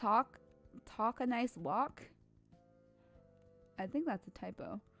 Talk a nice walk. I think that's a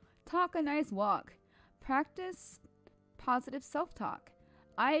typo. Talk a nice walk. Practice positive self-talk.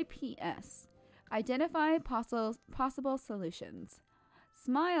 IPS. Identify possible solutions.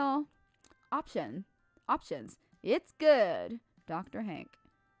 Smile. Options. It's good. Dr. Hank.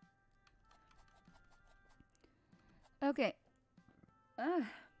 Okay.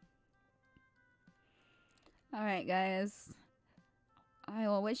 Alright, guys. I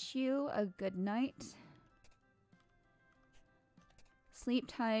will wish you a good night. Sleep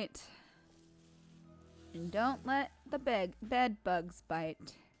tight. And don't let the bed bugs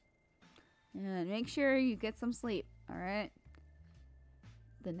bite. And make sure you get some sleep, alright?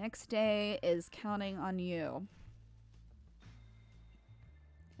 The next day is counting on you.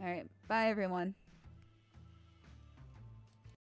 Alright, bye everyone.